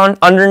down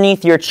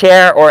underneath your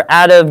chair or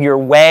out of your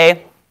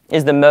way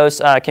is the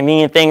most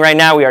convenient thing right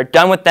now. We are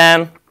done with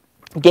them.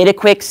 Get a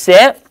quick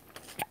sit.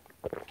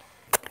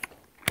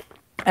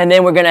 And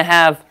then we're going to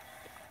have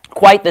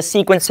quite the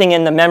sequencing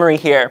in the memory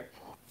here.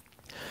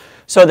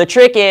 So the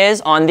trick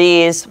is on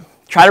these,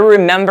 try to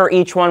remember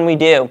each one we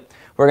do.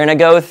 We're going to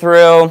go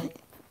through,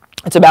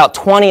 it's about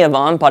 20 of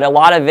them, but a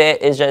lot of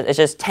it is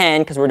just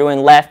 10 because we're doing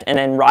left and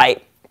then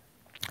right.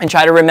 And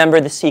try to remember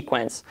the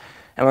sequence.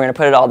 And we're going to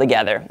put it all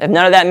together. If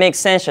none of that makes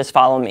sense, just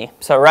follow me.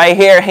 So right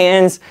here,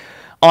 hands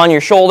on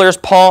your shoulders,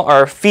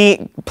 or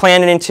feet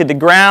planted into the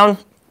ground.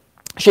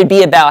 Should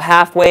be about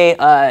halfway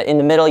in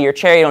the middle of your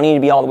chair. You don't need to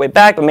be all the way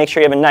back, but make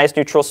sure you have a nice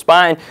neutral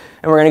spine.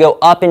 And we're going to go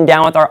up and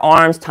down with our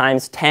arms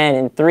times 10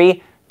 in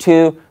 3,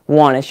 2,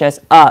 1. It's just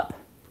up,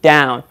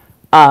 down,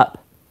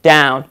 up,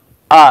 down,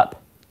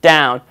 up,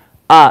 down,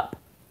 up,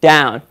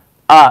 down,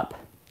 up,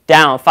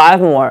 down.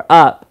 5 more.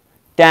 Up,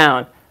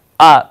 down,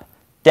 up,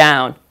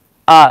 down,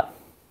 up,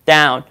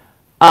 down,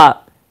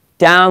 up,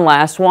 down.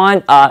 Last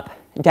one. Up,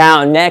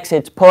 down. Next,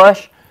 it's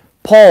push,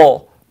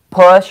 pull,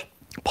 push,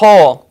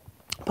 pull.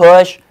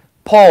 Push,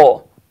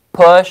 pull,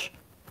 push,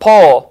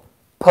 pull,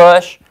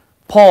 push,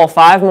 pull.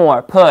 5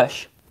 more.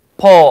 Push,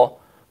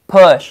 pull,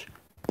 push,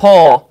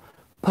 pull,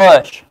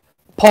 push,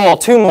 pull.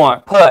 2 more.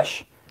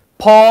 Push,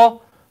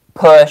 pull,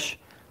 push,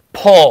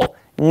 pull.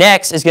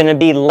 Next is going to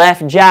be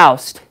left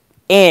joust,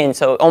 in.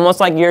 So almost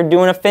like you're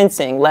doing a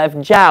fencing. Left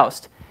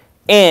joust,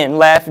 in,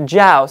 left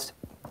joust,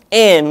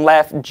 in,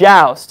 left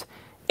joust,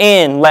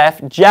 in,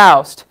 left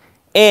joust,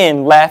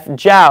 in, left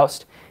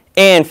joust,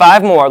 in.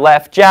 5 more.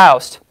 Left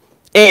joust.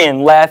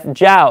 In, left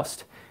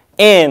joust,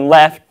 in,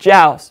 left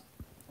joust,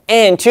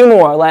 in. 2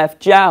 more. Left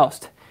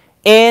joust,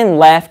 in,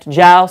 left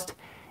joust,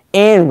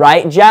 in,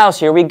 right joust.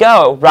 Here we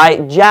go.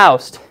 Right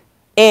joust,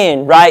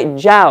 in, right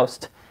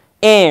joust,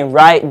 in,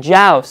 right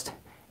joust,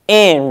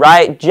 in,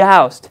 right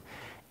joust,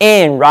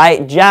 in,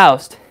 right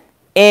joust,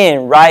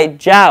 in, right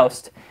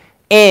joust,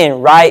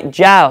 in, right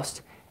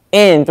joust,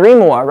 in. 3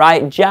 more.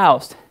 Right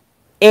joust,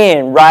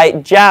 in,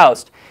 right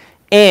joust,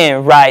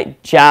 in,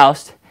 right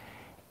joust,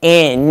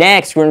 in.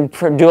 Next, we're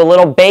going to do a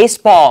little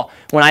baseball.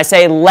 When I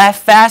say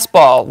left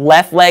fastball,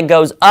 left leg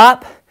goes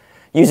up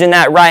using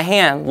that right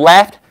hand.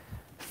 Left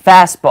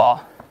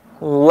fastball,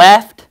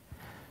 left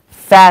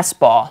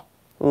fastball,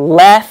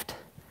 left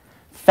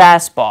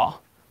fastball,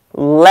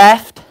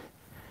 left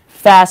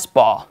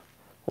fastball,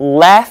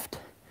 left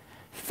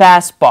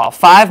fastball.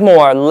 5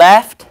 more.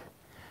 Left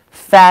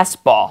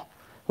fastball,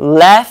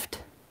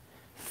 left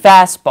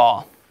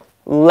fastball,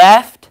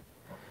 left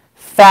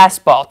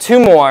fastball. 2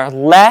 more.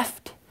 Left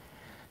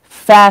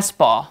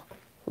fastball,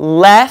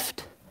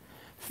 left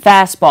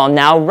fastball.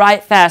 Now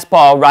right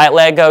fastball. Right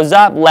leg goes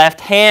up,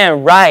 left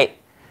hand, right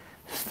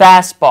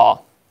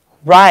fastball,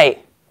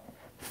 right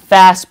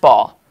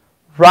fastball,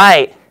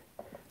 right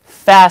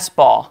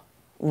fastball,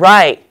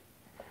 right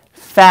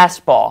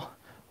fastball,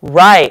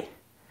 right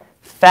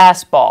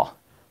fastball,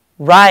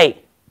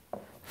 right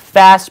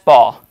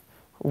fastball,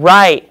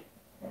 right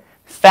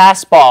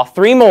fastball.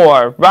 3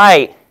 more.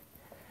 Right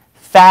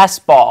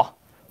fastball,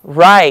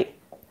 right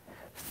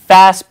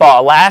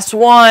fastball. Last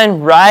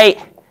one. Right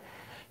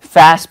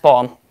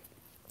fastball.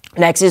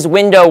 Next is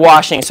window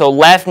washing. So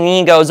left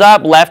knee goes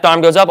up, left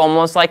arm goes up,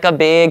 almost like a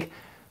big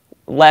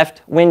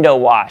left window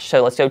wash.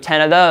 So let's do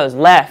 10 of those.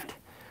 Left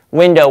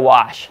window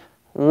wash,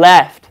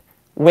 left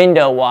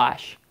window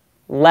wash,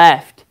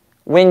 left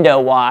window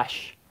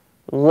wash,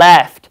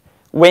 left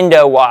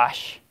window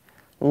wash,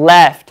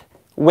 left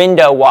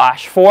window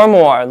wash. 4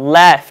 more.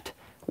 Left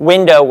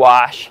window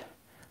wash,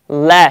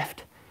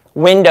 left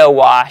window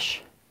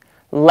wash,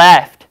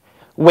 left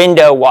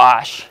window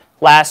wash.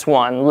 Last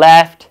one,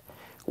 left,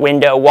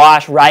 window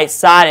wash. Right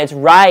side, it's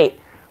right,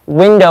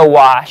 window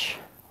wash.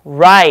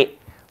 Right,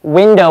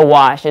 window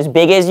wash. As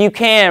big as you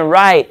can,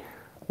 right,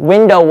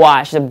 window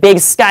wash. A big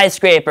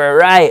skyscraper,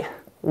 right,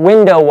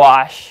 window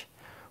wash.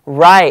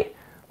 Right,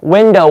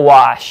 window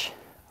wash.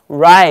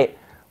 Right,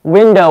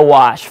 window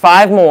wash.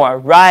 5 more,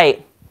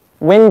 right,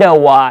 window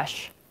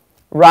wash.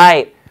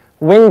 Right,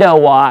 window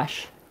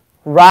wash.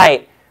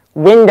 Right,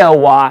 window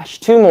wash.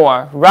 2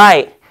 more,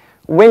 right,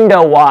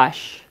 window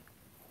wash.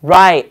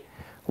 Right,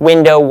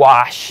 window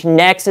wash.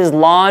 Next is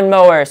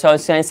lawnmower. So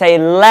it's going to say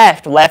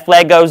left. Left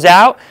leg goes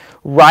out.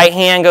 Right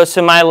hand goes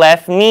to my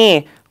left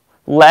knee.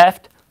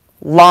 Left,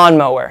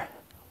 lawnmower.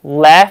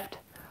 Left,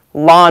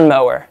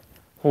 lawnmower.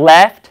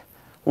 Left,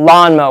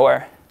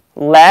 lawnmower.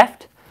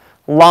 Left,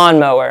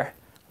 lawnmower.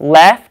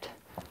 Left,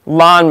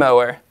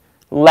 lawnmower.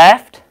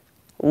 Left,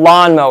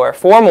 lawnmower.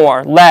 4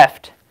 more.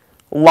 Left,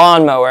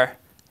 lawnmower.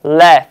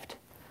 Left,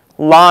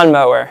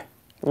 lawnmower.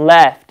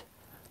 Left,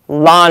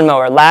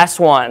 lawnmower. Last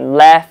one.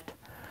 Left,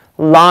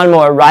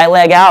 lawnmower. Right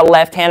leg out.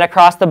 Left hand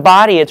across the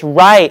body. It's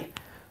right,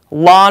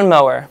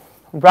 lawnmower.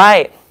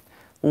 Right,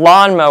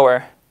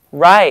 lawnmower.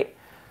 Right,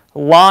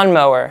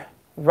 lawnmower.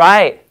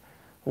 Right,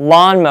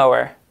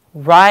 lawnmower.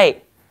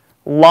 Right,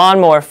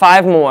 lawnmower.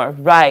 5 more.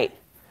 Right,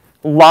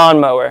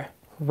 lawnmower.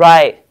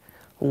 Right,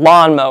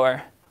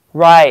 lawnmower.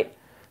 Right,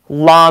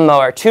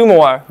 lawnmower. 2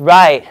 more.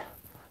 Right,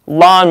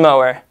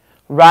 lawnmower.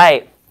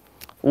 Right,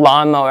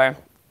 lawnmower.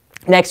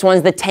 Next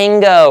one's the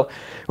tango.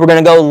 We're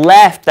going to go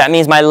left. That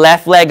means my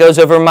left leg goes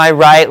over my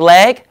right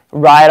leg.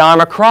 Right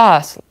arm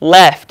across.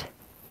 Left,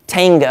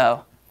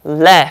 tango.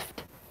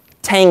 Left,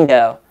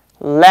 tango.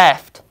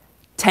 Left,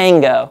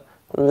 tango.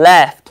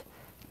 Left,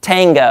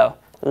 tango.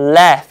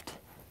 Left,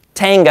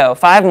 tango.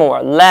 5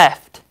 more.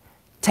 Left,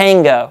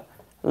 tango.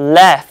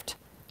 Left,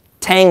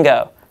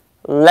 tango.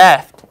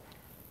 Left,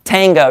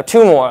 tango.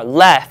 2 more.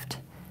 Left,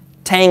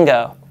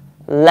 tango.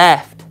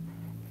 Left,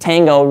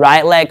 tango.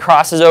 Right leg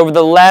crosses over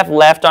the left.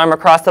 Left arm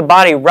across the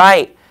body.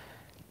 Right,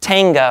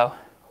 tango.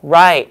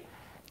 Right,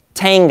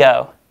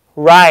 tango.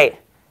 Right,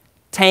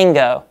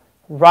 tango.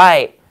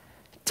 Right,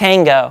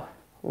 tango.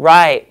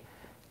 Right,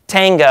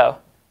 tango.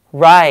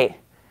 Right,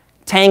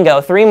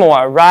 tango. 3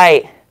 more.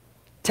 Right,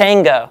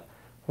 tango.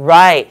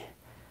 Right,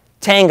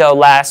 tango.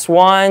 Last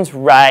ones.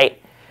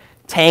 Right,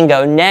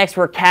 tango. Next,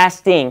 we're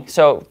casting.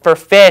 So for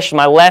fish,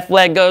 my left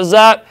leg goes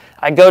up.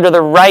 I go to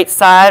the right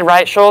side,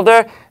 right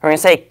shoulder. We're going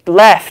to say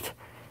left,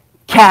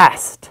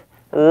 cast,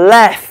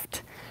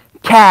 left,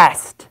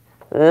 cast,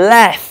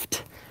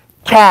 left,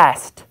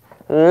 cast,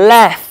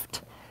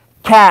 left,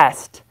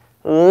 cast,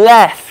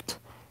 left,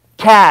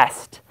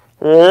 cast,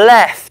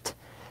 left,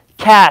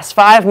 cast.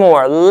 5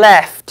 more.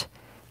 Left,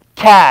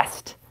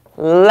 cast,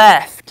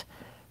 left,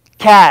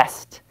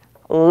 cast,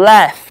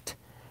 left,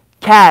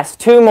 cast.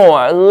 2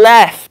 more.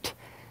 Left,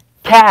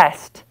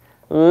 cast,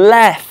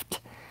 left,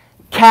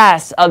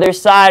 cast. Other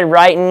side,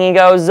 right knee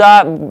goes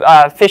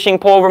up. Fishing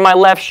pole over my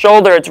left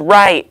shoulder. It's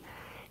right,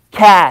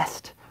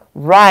 cast,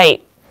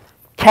 right,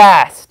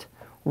 cast,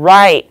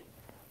 right,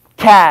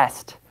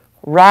 cast,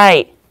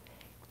 right,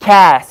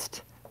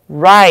 cast,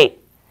 right,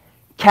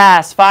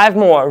 cast. 5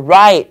 more.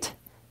 Right,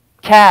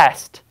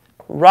 cast,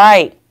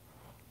 right,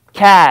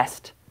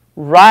 cast,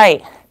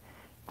 right,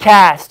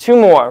 cast. 2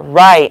 more.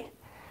 Right,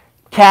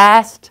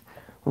 cast,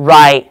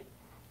 right,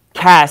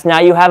 cast. Now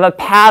you have a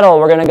paddle.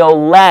 We're going to go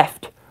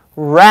left,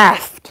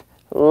 raft,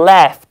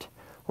 left,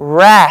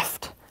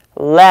 raft,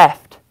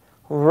 left,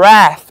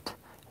 raft,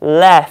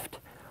 left,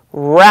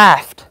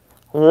 raft,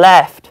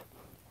 left,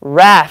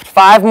 raft.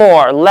 5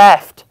 more.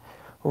 Left,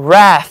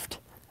 raft,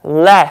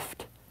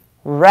 left,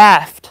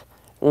 raft,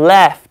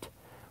 left,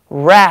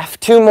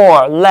 raft. 2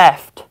 more.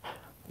 Left,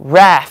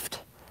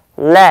 raft,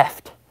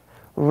 left,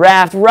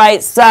 raft.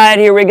 Right side,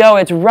 here we go.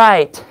 It's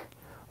right,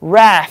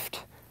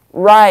 raft,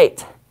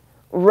 right,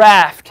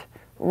 raft,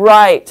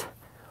 right,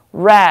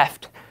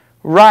 raft,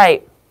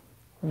 right,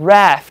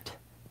 raft,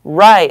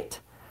 right,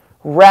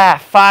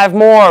 raft. 5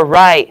 more.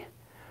 Right,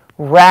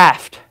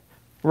 raft,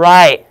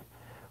 right,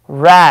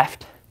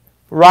 raft,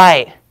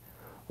 right,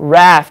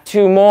 raft.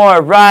 2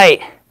 more.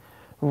 Right,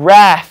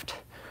 raft,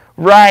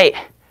 right,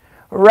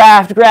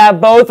 raft. Grab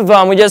both of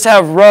them. We just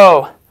have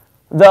row,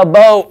 the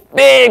boat,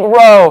 big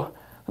row,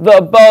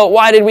 the boat.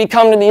 Why did we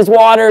come to these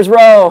waters?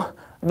 Row,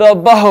 the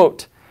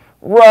boat,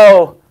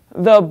 row,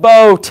 the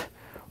boat,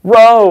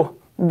 row,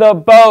 the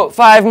boat.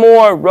 5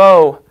 more.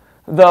 Row,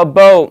 the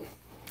boat,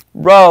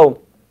 row,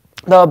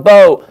 the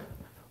boat,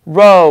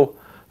 row,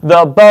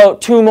 the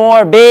boat. 2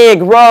 more.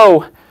 Big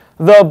row,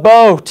 the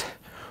boat,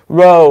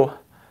 row,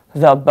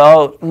 the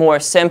boat. More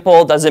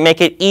simple. Does it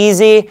make it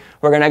easy?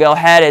 We're going to go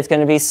ahead. It's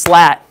going to be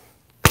slat,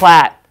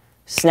 clat,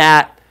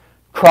 snap,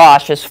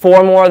 cross. Just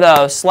 4 more of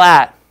those.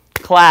 Slat,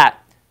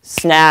 clat,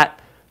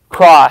 snap,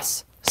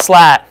 cross,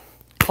 slat,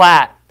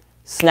 clat,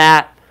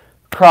 snap,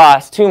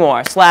 cross. 2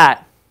 more.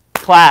 Slat,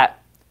 clat,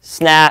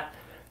 snap,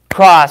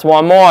 cross.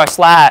 1 more.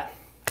 Slat,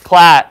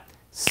 clat,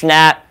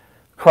 snap,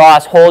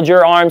 cross. Hold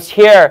your arms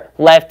here.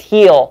 Left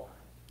heel,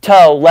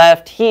 toe,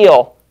 left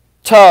heel,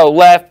 toe,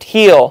 left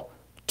heel,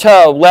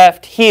 toe,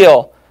 left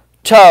heel,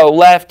 toe,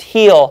 left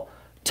heel,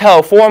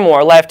 toe. 4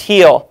 more, left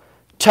heel,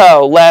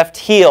 toe, left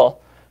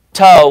heel,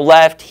 toe,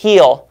 left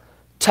heel,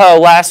 toe.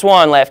 Last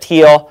one, left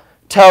heel,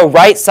 toe,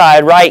 right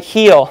side, right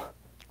heel,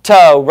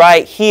 toe,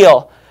 right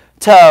heel,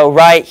 toe,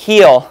 right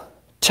heel,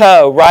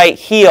 toe, right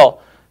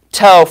heel,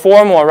 toe.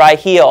 4 more, right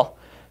heel,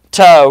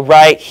 toe,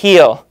 right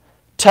heel,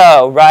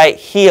 toe, right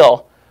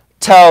heel,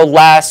 toe.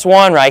 Last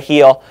one, right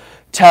heel,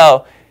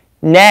 toe.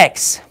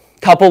 Next,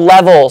 couple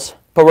levels,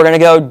 but we're going to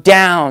go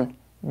down,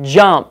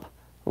 jump,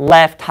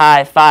 left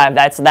high five.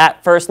 That's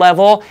that first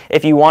level.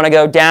 If you want to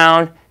go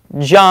down,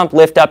 jump,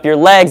 lift up your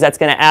legs, that's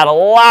going to add a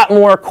lot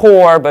more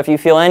core, but if you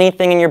feel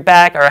anything in your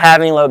back or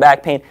having low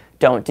back pain,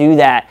 don't do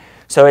that.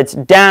 So it's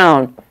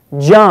down,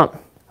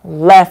 jump,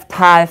 left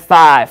high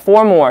five.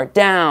 4 more,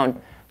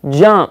 down,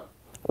 jump,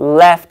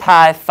 left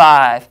high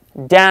five,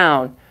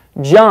 down,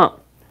 jump,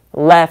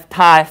 left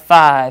high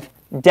five,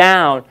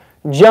 down,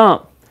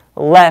 jump,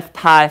 left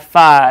high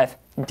five,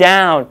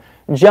 down,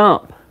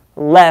 jump,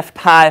 left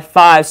high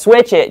five.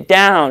 Switch it,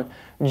 down,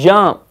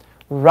 jump,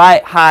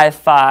 right high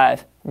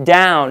five,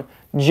 down,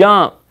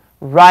 jump,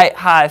 right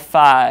high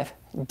five,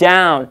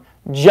 down,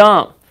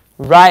 jump,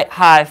 right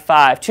high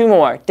five. 2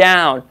 more,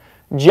 down,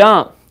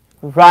 jump,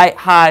 right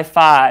high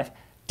five,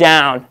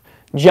 down,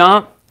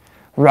 jump,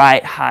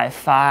 right high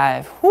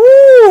five.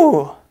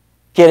 Woo!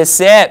 Get a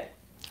sip.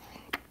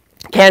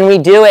 Can we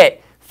do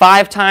it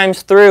 5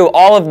 times through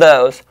all of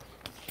those?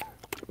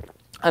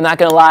 I'm not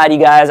going to lie to you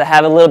guys, I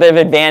have a little bit of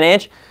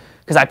advantage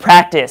because I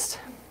practiced.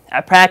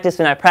 I practiced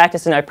and I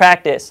practiced and I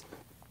practiced.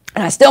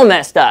 And I still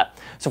messed up.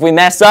 So if we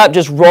mess up,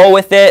 just roll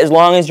with it. As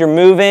long as you're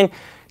moving,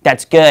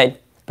 that's good.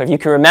 But if you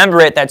can remember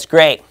it, that's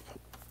great.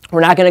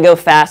 We're not going to go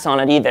fast on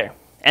it either.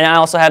 And I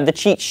also have the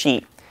cheat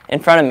sheet in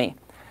front of me.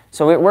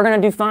 So we're going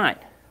to do fine.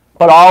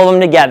 But all of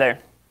them together.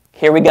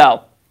 Here we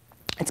go.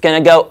 It's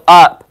going to go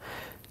up,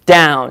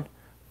 down,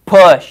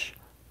 push,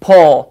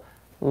 pull,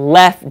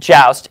 left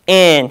joust,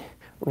 in,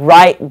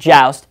 right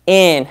joust,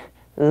 in,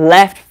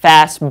 left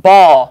fast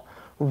ball,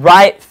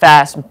 right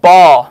fast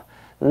ball,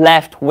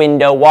 left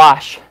window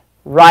wash,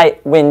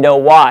 right window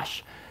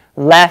wash,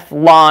 left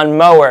lawn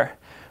mower,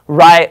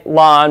 right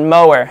lawn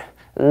mower,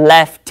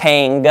 left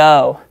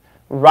tango,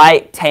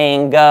 right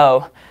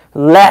tango,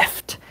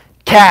 left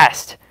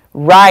cast,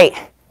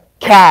 right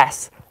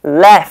cast,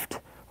 left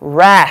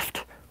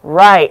raft,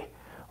 right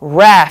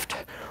raft,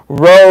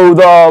 row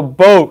the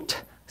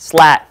boat,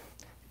 slap,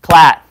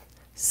 clap,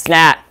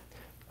 snap,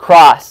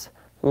 cross,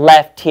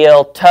 left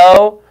heel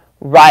toe,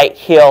 right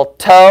heel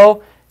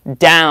toe,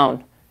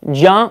 down,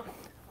 jump,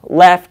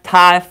 left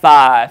high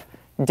five,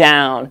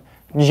 down,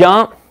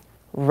 jump,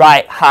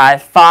 right high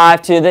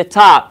five to the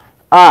top,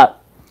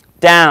 up,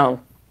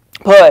 down,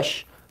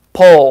 push,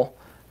 pull,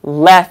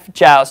 left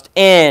joust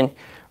in,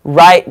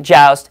 right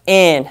joust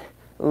in,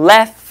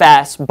 left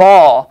fast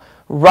ball,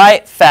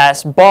 right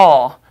fast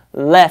ball,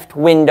 left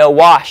window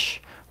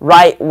wash,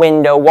 right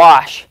window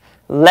wash,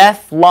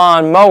 left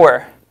lawn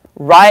mower,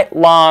 right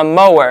lawn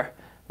mower,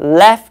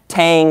 left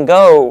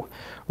tango,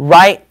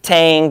 right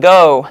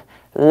tango,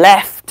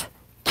 left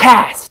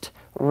cast,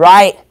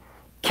 right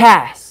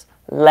cast,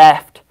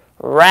 left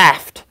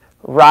raft,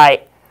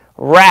 right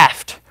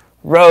raft,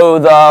 row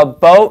the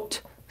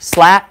boat,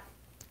 slap,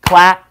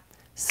 clap,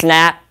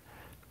 snap,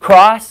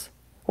 cross.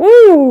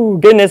 Woo,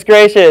 goodness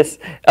gracious.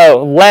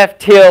 Oh,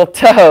 left heel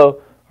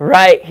toe,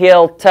 right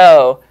heel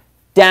toe,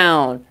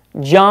 down,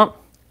 jump,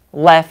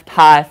 left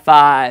high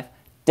five,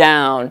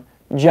 down,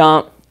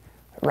 jump,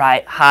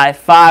 right high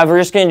five. We're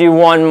just going to do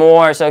one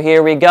more. So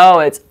here we go.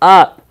 It's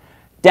up,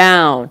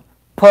 down,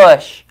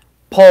 push,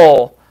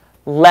 pull,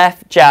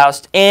 left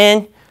joust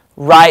in,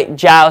 right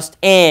joust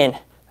in,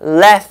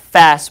 left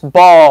fast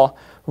ball,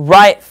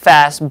 right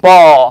fast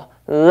ball,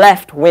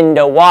 left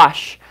window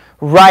wash,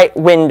 right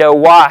window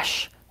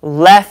wash,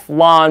 left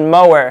lawn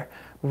mower,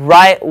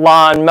 right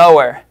lawn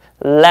mower,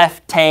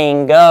 left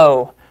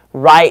tango,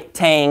 right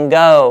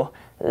tango,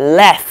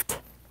 left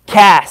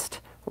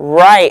cast,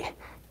 right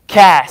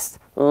cast,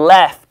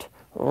 left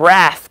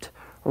raft,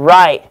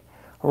 right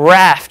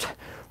raft,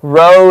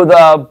 row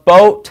the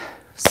boat,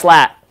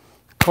 slap,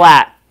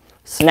 clap,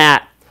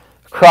 snap,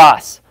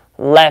 cross,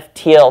 left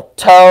heel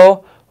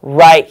toe,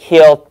 right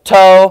heel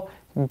toe,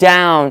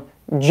 down,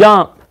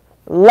 jump,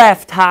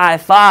 left high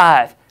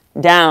five,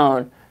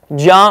 down,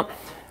 jump,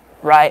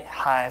 right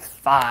high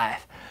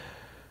five.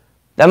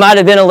 That might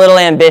have been a little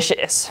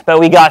ambitious, but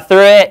we got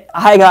through it.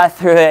 I got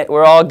through it.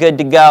 We're all good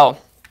to go.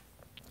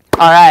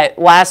 All right,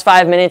 last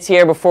 5 minutes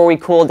here before we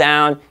cool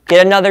down.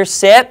 Get another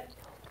sip.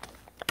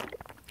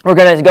 We're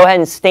going to go ahead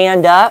and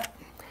stand up,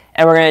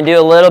 and we're going to do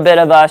a little bit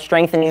of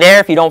strengthening there.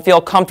 If you don't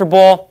feel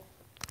comfortable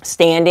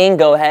standing,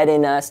 go ahead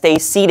and stay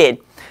seated.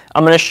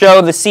 I'm going to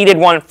show the seated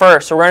one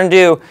first. So we're going to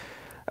do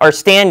our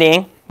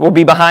standing. We'll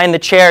be behind the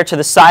chair to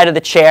the side of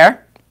the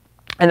chair.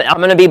 And I'm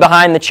going to be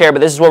behind the chair, but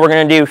this is what we're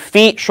going to do.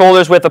 Feet,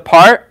 shoulders width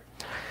apart.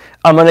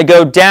 I'm going to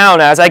go down.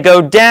 As I go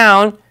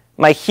down,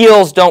 my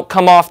heels don't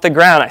come off the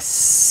ground. I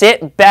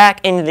sit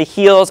back into the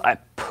heels. I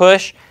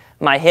push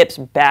my hips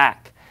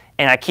back.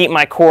 And I keep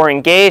my core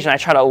engaged, and I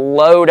try to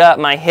load up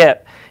my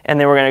hip. And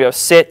then we're going to go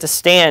sit to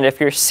stand. If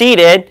you're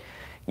seated,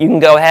 you can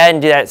go ahead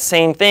and do that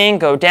same thing.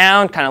 Go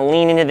down, kind of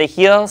lean into the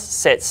heels,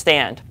 sit,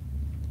 stand.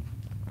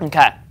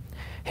 Okay,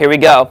 here we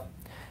go.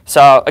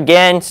 So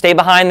again, stay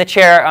behind the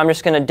chair. I'm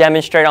just going to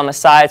demonstrate on the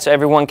side so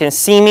everyone can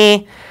see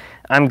me.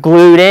 I'm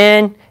glued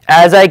in.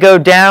 As I go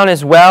down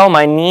as well,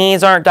 my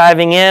knees aren't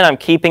diving in. I'm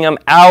keeping them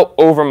out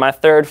over my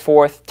third,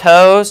 fourth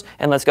toes.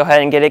 And let's go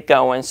ahead and get it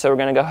going. So we're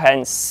going to go ahead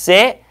and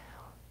sit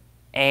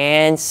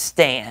and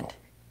stand.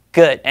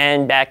 Good.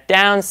 And back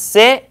down,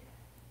 sit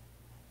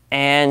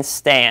and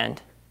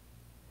stand.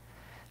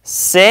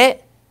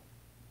 Sit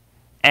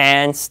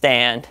and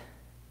stand.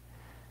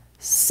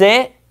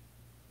 Sit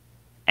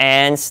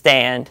and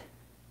stand.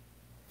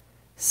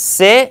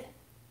 Sit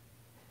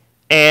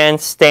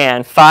and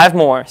stand. 5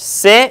 more.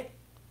 Sit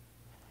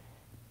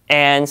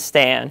and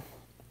stand.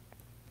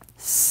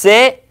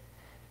 Sit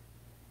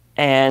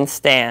and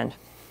stand.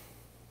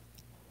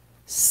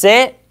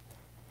 Sit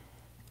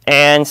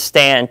and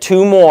stand.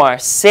 2 more.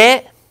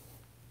 Sit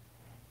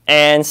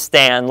and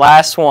stand.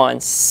 Last one.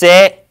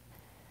 Sit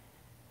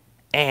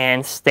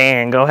and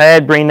stand. Go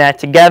ahead, bring that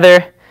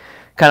together.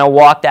 Kind of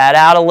walk that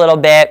out a little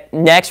bit.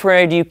 Next, we're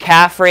going to do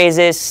calf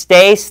raises.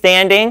 Stay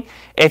standing.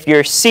 If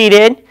you're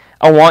seated,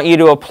 I want you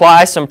to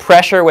apply some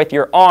pressure with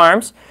your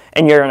arms,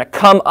 and you're going to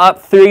come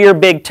up through your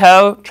big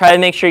toe. Try to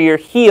make sure your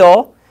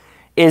heel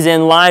is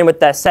in line with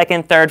that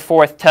second, third,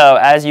 fourth toe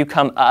as you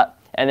come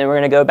up. And then we're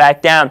going to go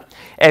back down.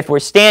 If we're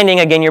standing,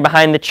 again, you're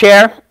behind the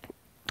chair,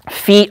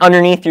 feet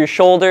underneath your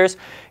shoulders.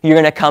 You're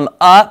going to come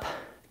up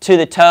to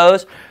the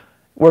toes.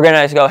 We're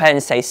going to go ahead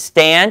and say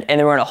stand, and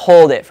then we're going to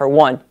hold it for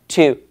 1,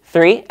 2,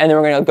 3, and then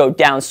we're going to go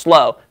down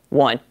slow.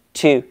 1,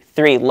 2,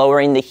 3,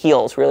 lowering the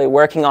heels, really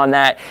working on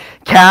that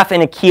calf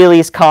and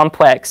Achilles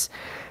complex.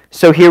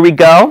 So here we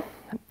go.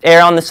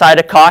 Err on the side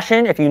of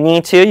caution. If you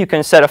need to, you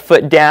can set a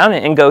foot down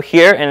and go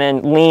here and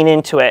then lean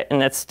into it,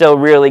 and that's still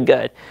really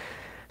good.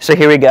 So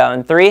here we go.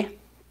 In 3,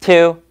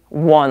 2,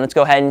 1. Let's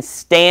go ahead and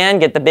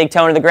stand. Get the big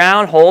toe to the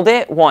ground. Hold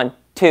it. 1,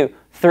 2,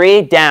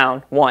 3.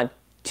 Down. 1,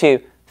 2,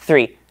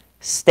 3.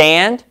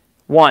 Stand.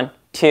 1,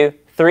 2,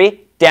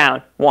 3.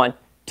 Down. 1,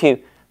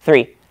 2,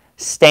 3.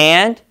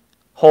 Stand.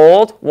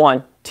 Hold.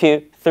 1,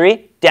 2,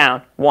 3.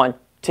 Down. 1,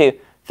 2,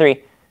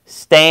 3.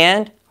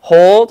 Stand.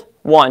 Hold.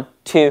 1,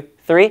 2,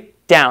 3.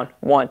 Down.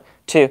 1,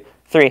 2,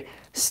 3.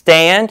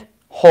 Stand.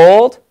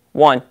 Hold.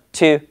 1,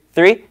 2,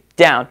 3.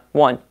 Down.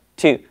 1,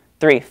 2,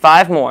 3.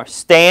 5 more.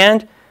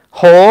 Stand.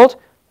 Hold.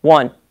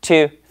 1,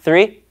 2,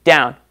 3.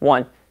 Down.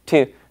 1,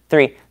 2,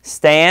 3.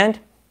 Stand.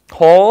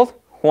 Hold.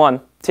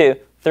 1, 2,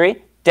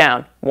 3.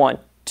 Down. 1,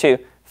 2,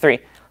 3.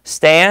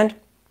 Stand.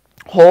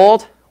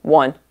 Hold.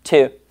 1,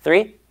 2,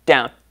 3.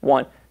 Down.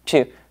 1,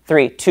 2,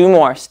 3. 2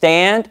 more.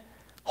 Stand.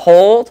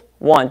 Hold.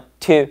 1,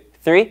 2,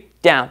 3.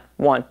 Down.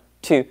 1,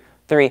 2,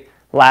 3.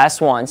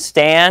 Last one.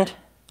 Stand.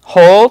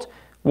 Hold.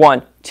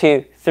 1,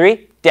 2,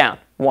 3. Down.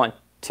 1,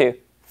 2,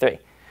 3.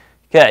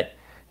 Good.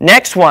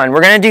 Next one,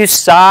 we're going to do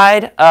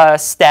side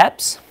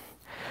steps.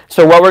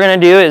 So what we're going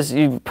to do is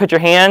you put your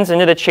hands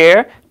into the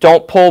chair.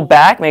 Don't pull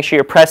back. Make sure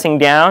you're pressing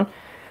down.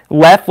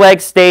 Left leg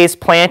stays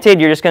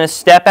planted. You're just going to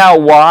step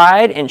out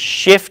wide and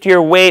shift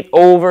your weight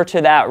over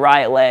to that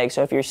right leg.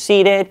 So if you're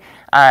seated,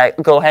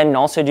 go ahead and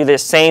also do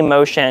this same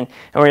motion.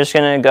 And we're just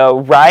going to go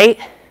right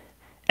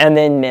and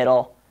then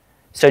middle.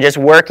 So just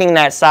working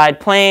that side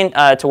plane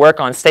to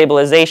work on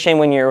stabilization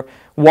when you're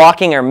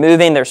walking or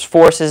moving. There's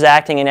forces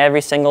acting in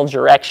every single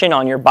direction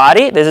on your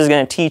body. This is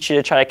going to teach you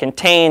to try to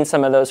contain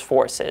some of those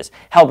forces.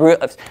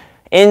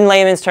 In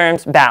layman's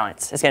terms,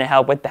 balance. It's going to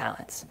help with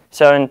balance.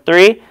 So in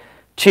 3,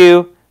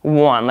 2,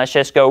 1. Let's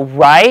just go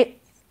right,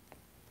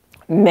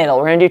 middle.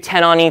 We're going to do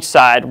 10 on each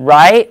side.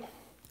 Right,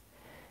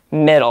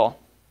 middle.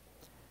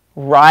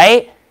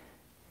 Right,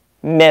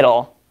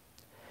 middle.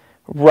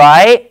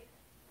 Right,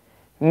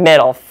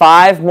 middle.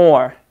 5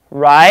 more.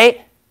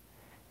 Right,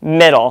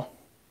 middle.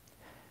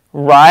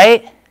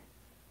 Right,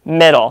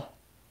 middle.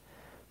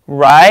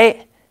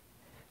 Right,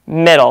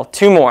 middle.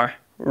 2 more.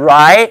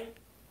 Right,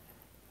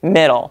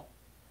 middle.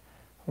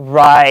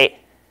 Right,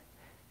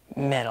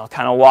 middle.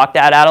 Kind of walk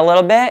that out a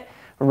little bit.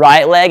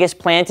 Right leg is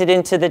planted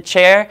into the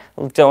chair,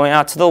 going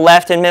out to the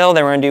left and middle.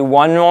 Then we're going to do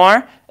 1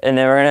 more, and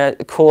then we're going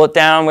to cool it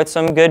down with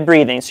some good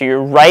breathing. So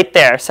you're right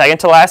there, second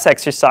to last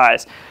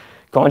exercise.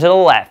 Going to the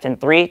left in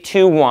 3,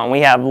 2, 1.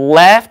 We have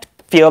left,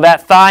 feel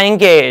that thigh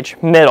engage,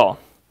 middle,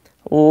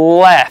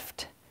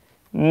 left,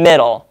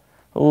 middle,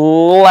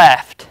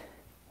 left,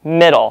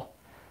 middle,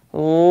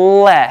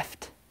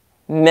 left,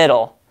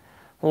 middle,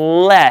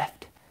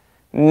 left,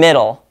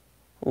 middle,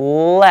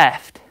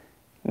 left,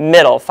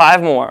 middle.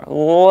 5 more.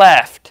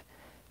 Left,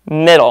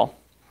 middle,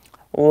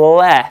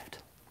 left,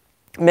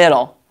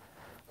 middle,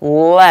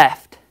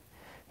 left,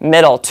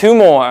 middle. 2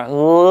 more.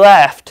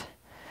 Left,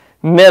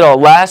 middle.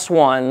 Last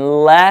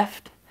one.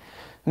 Left,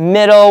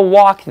 middle.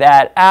 Walk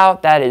that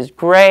out. That is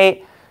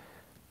great.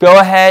 Go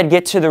ahead,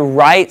 get to the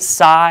right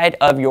side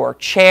of your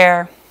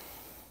chair.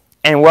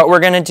 And what we're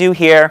going to do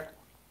here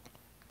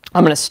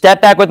I'm going to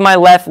step back with my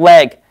left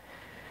leg.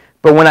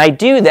 But when I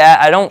do that,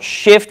 I don't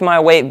shift my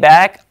weight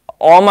back.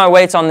 All my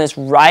weight's on this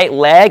right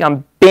leg.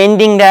 I'm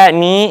bending that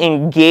knee,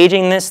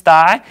 engaging this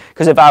thigh.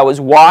 Because if I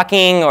was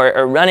walking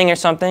or running or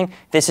something,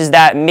 this is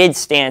that mid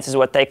stance is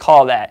what they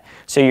call that.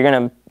 So you're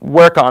going to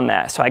work on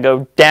that. So I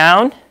go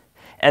down,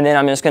 and then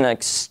I'm just going to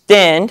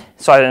extend.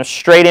 So I'm going to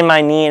straighten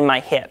my knee and my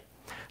hip.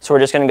 So we're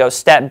just going to go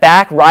step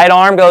back. Right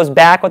arm goes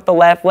back with the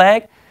left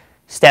leg.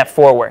 Step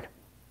forward.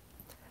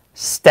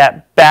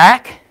 Step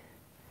back.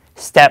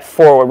 Step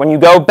forward. When you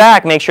go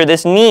back, make sure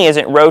this knee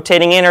isn't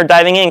rotating in or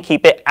diving in.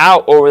 Keep it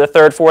out over the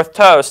third, fourth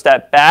toe.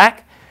 Step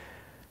back,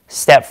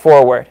 step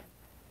forward.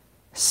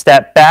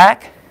 Step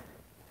back,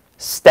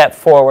 step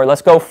forward.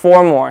 Let's go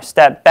 4 more.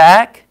 Step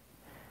back,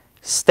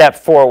 step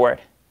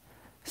forward.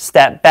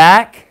 Step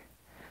back,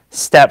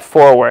 step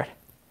forward.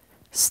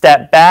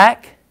 Step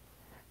back,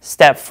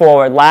 step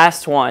forward.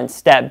 Last one.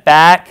 Step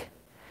back,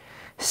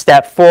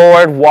 step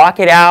forward. Walk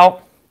it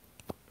out.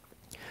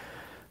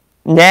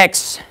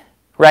 Next,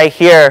 right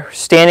here,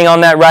 standing on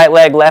that right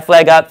leg, left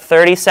leg up,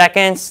 30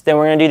 seconds. Then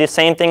we're going to do the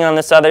same thing on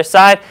this other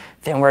side.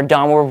 Then we're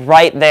done. We're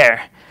right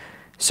there.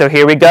 So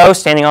here we go,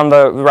 standing on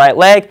the right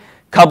leg.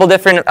 Couple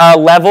different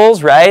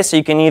levels, right? So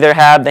you can either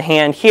have the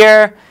hand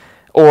here,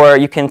 or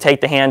you can take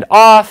the hand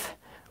off.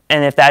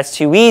 And if that's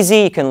too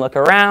easy, you can look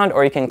around,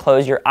 or you can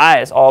close your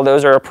eyes. All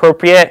those are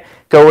appropriate.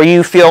 Go where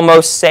you feel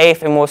most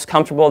safe and most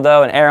comfortable,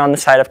 though, and err on the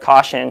side of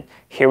caution.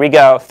 Here we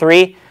go.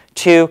 3,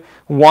 2,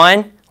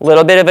 1. A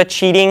little bit of a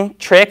cheating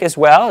trick as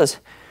well is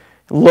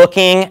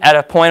looking at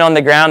a point on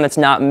the ground that's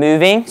not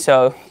moving.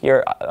 So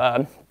your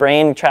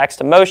brain tracks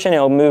to motion,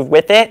 it'll move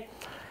with it.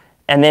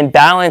 And then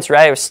balance,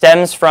 right,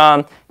 stems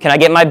from, can I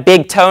get my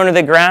big toe into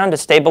the ground to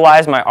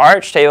stabilize my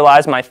arch,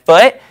 stabilize my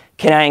foot?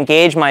 Can I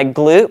engage my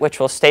glute, which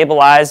will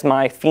stabilize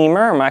my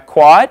femur or my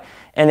quad?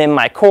 And then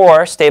my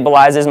core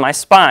stabilizes my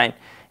spine.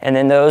 And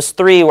then those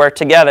 3 work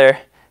together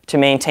to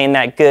maintain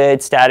that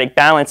good static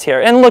balance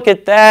here. And look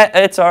at that,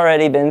 it's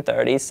already been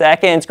 30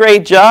 seconds.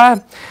 Great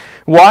job.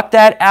 Walk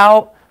that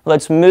out.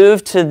 Let's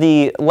move to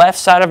the left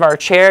side of our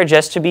chair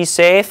just to be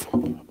safe.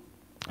 And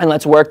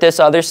let's work this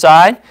other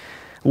side.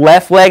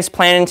 Left leg's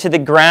planted to the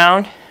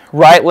ground.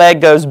 Right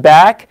leg goes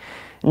back.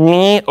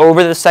 Knee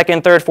over the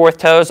second, third, fourth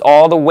toes.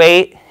 All the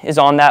weight is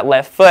on that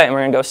left foot. And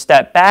we're going to go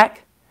step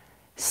back,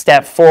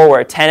 step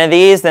forward. 10 of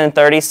these, then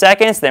 30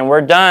 seconds, then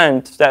we're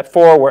done. Step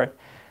forward,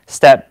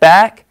 step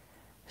back,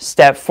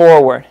 step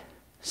forward,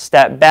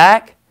 step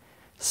back,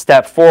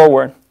 step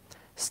forward,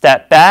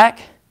 step back,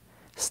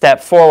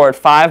 step forward.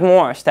 5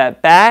 more.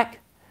 Step back,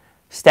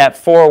 step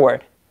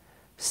forward,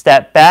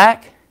 step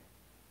back,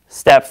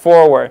 step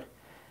forward,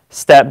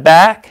 step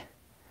back,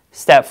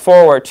 step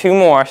forward. 2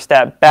 more.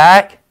 Step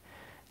back,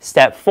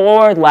 step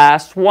forward.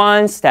 Last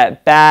one.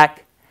 Step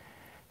back,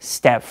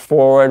 step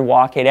forward.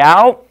 Walk it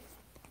out.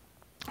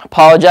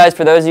 Apologize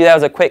for those of you that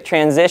was a quick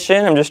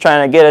transition. I'm just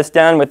trying to get us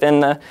done within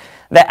the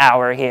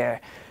hour here.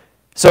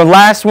 So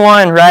last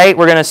one, right?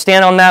 We're going to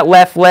stand on that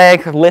left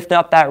leg, lift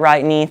up that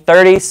right knee,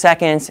 30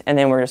 seconds, and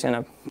then we're just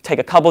going to take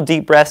a couple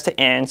deep breaths to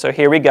end. So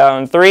here we go.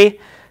 In 3,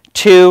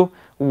 2,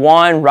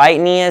 1. Right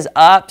knee is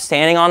up,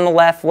 standing on the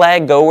left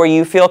leg. Go where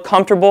you feel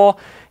comfortable.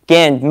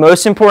 Again,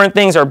 most important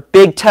things are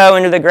big toe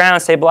into the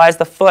ground, stabilize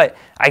the foot.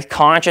 I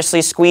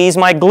consciously squeeze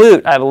my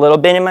glute. I have a little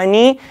bend in my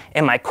knee,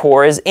 and my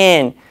core is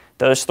in.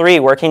 Those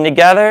 3 working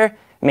together,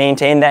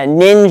 maintain that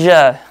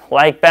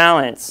ninja-like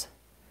balance.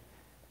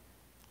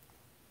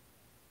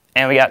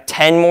 And we got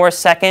 10 more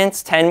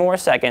seconds, 10 more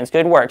seconds.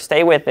 Good work.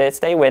 Stay with it,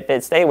 stay with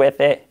it, stay with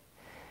it.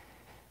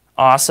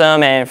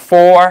 Awesome. And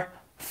 4,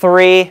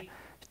 3,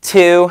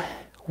 2,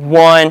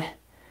 1.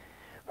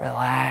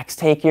 Relax,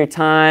 take your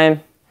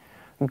time.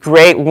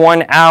 Great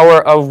 1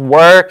 hour of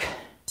work.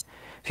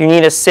 If you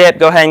need a sip,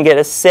 go ahead and get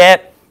a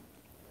sip.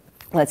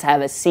 Let's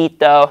have a seat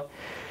though.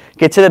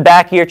 Get to the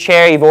back of your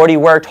chair. You've already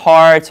worked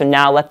hard, so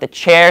now let the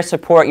chair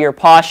support your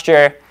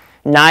posture.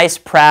 Nice,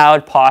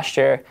 proud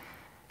posture.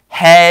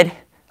 Head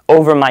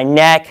over my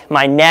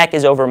neck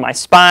is over my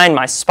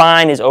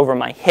spine is over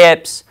my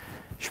hips.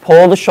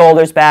 Pull the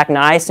shoulders back,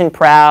 nice and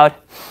proud.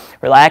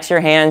 Relax your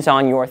hands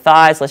on your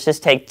thighs. Let's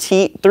just take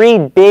 3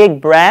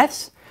 big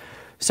breaths.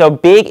 So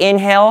big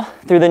inhale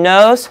through the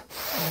nose.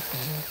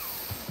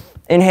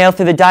 Inhale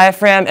through the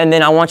diaphragm, and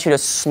then I want you to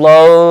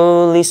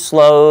slowly,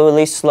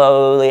 slowly,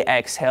 slowly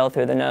exhale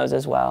through the nose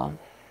as well.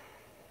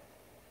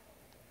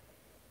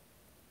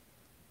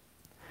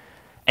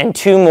 And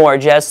 2 more,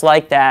 just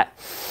like that.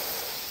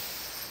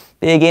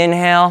 Big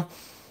inhale,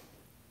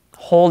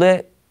 hold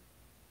it,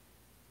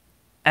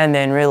 and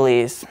then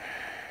release.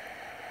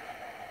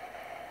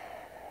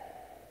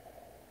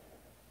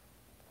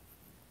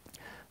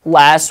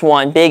 Last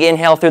one, big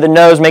inhale through the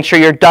nose. Make sure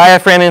your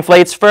diaphragm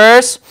inflates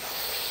first.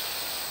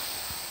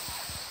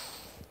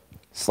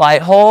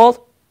 Slight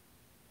hold,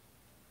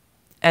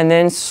 and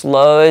then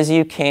slow as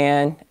you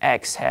can,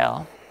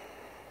 exhale.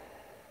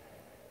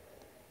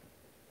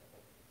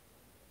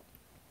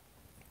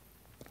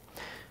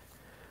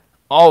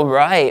 All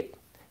right.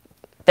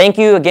 Thank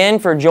you again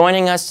for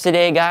joining us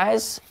today,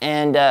 guys,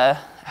 and I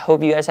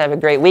hope you guys have a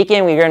great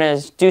weekend. We're going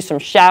to do some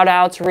shout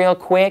outs real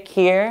quick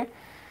here.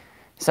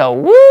 So,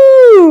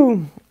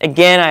 woo!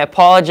 Again, I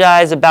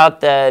apologize about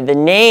the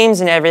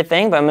names and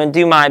everything, but I'm going to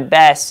do my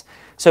best.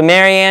 So,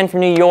 Marianne from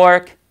New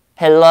York,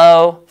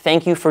 hello.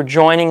 Thank you for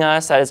joining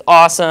us. That is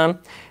awesome.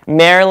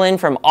 Marilyn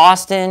from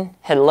Austin,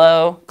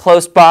 hello.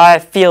 Close by, I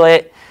feel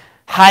it.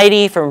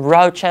 Heidi from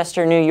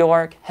Rochester, New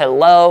York,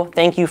 hello.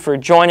 Thank you for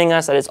joining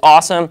us. That is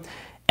awesome.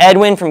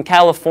 Edwin from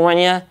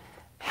California,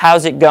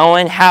 how's it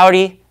going?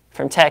 Howdy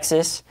from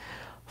Texas.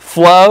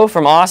 Flo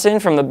from Austin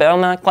from the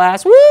Belmont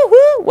class. Woo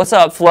woo! What's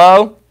up,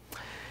 Flo?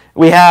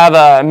 We have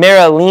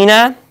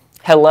Marilena.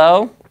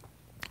 Hello.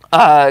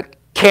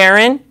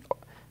 Karen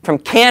from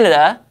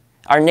Canada,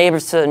 our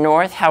neighbors to the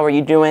north. How are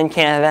you doing,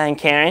 Canada and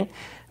Karen?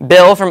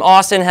 Bill from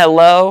Austin.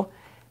 Hello.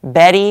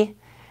 Betty.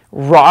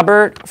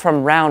 Robert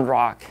from Round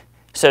Rock.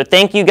 So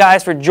thank you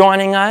guys for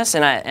joining us,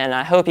 and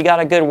I hope you got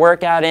a good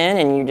workout in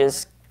and you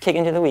just kick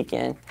into the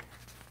weekend.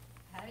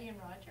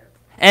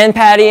 And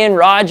Patty and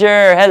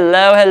Roger,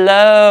 hello,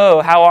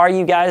 hello. How are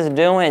you guys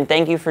doing?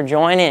 Thank you for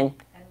joining.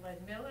 And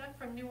Lamilla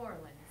from New Orleans.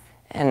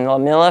 And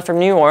Lamilla from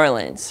New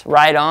Orleans.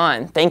 Right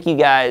on. Thank you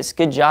guys.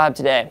 Good job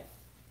today.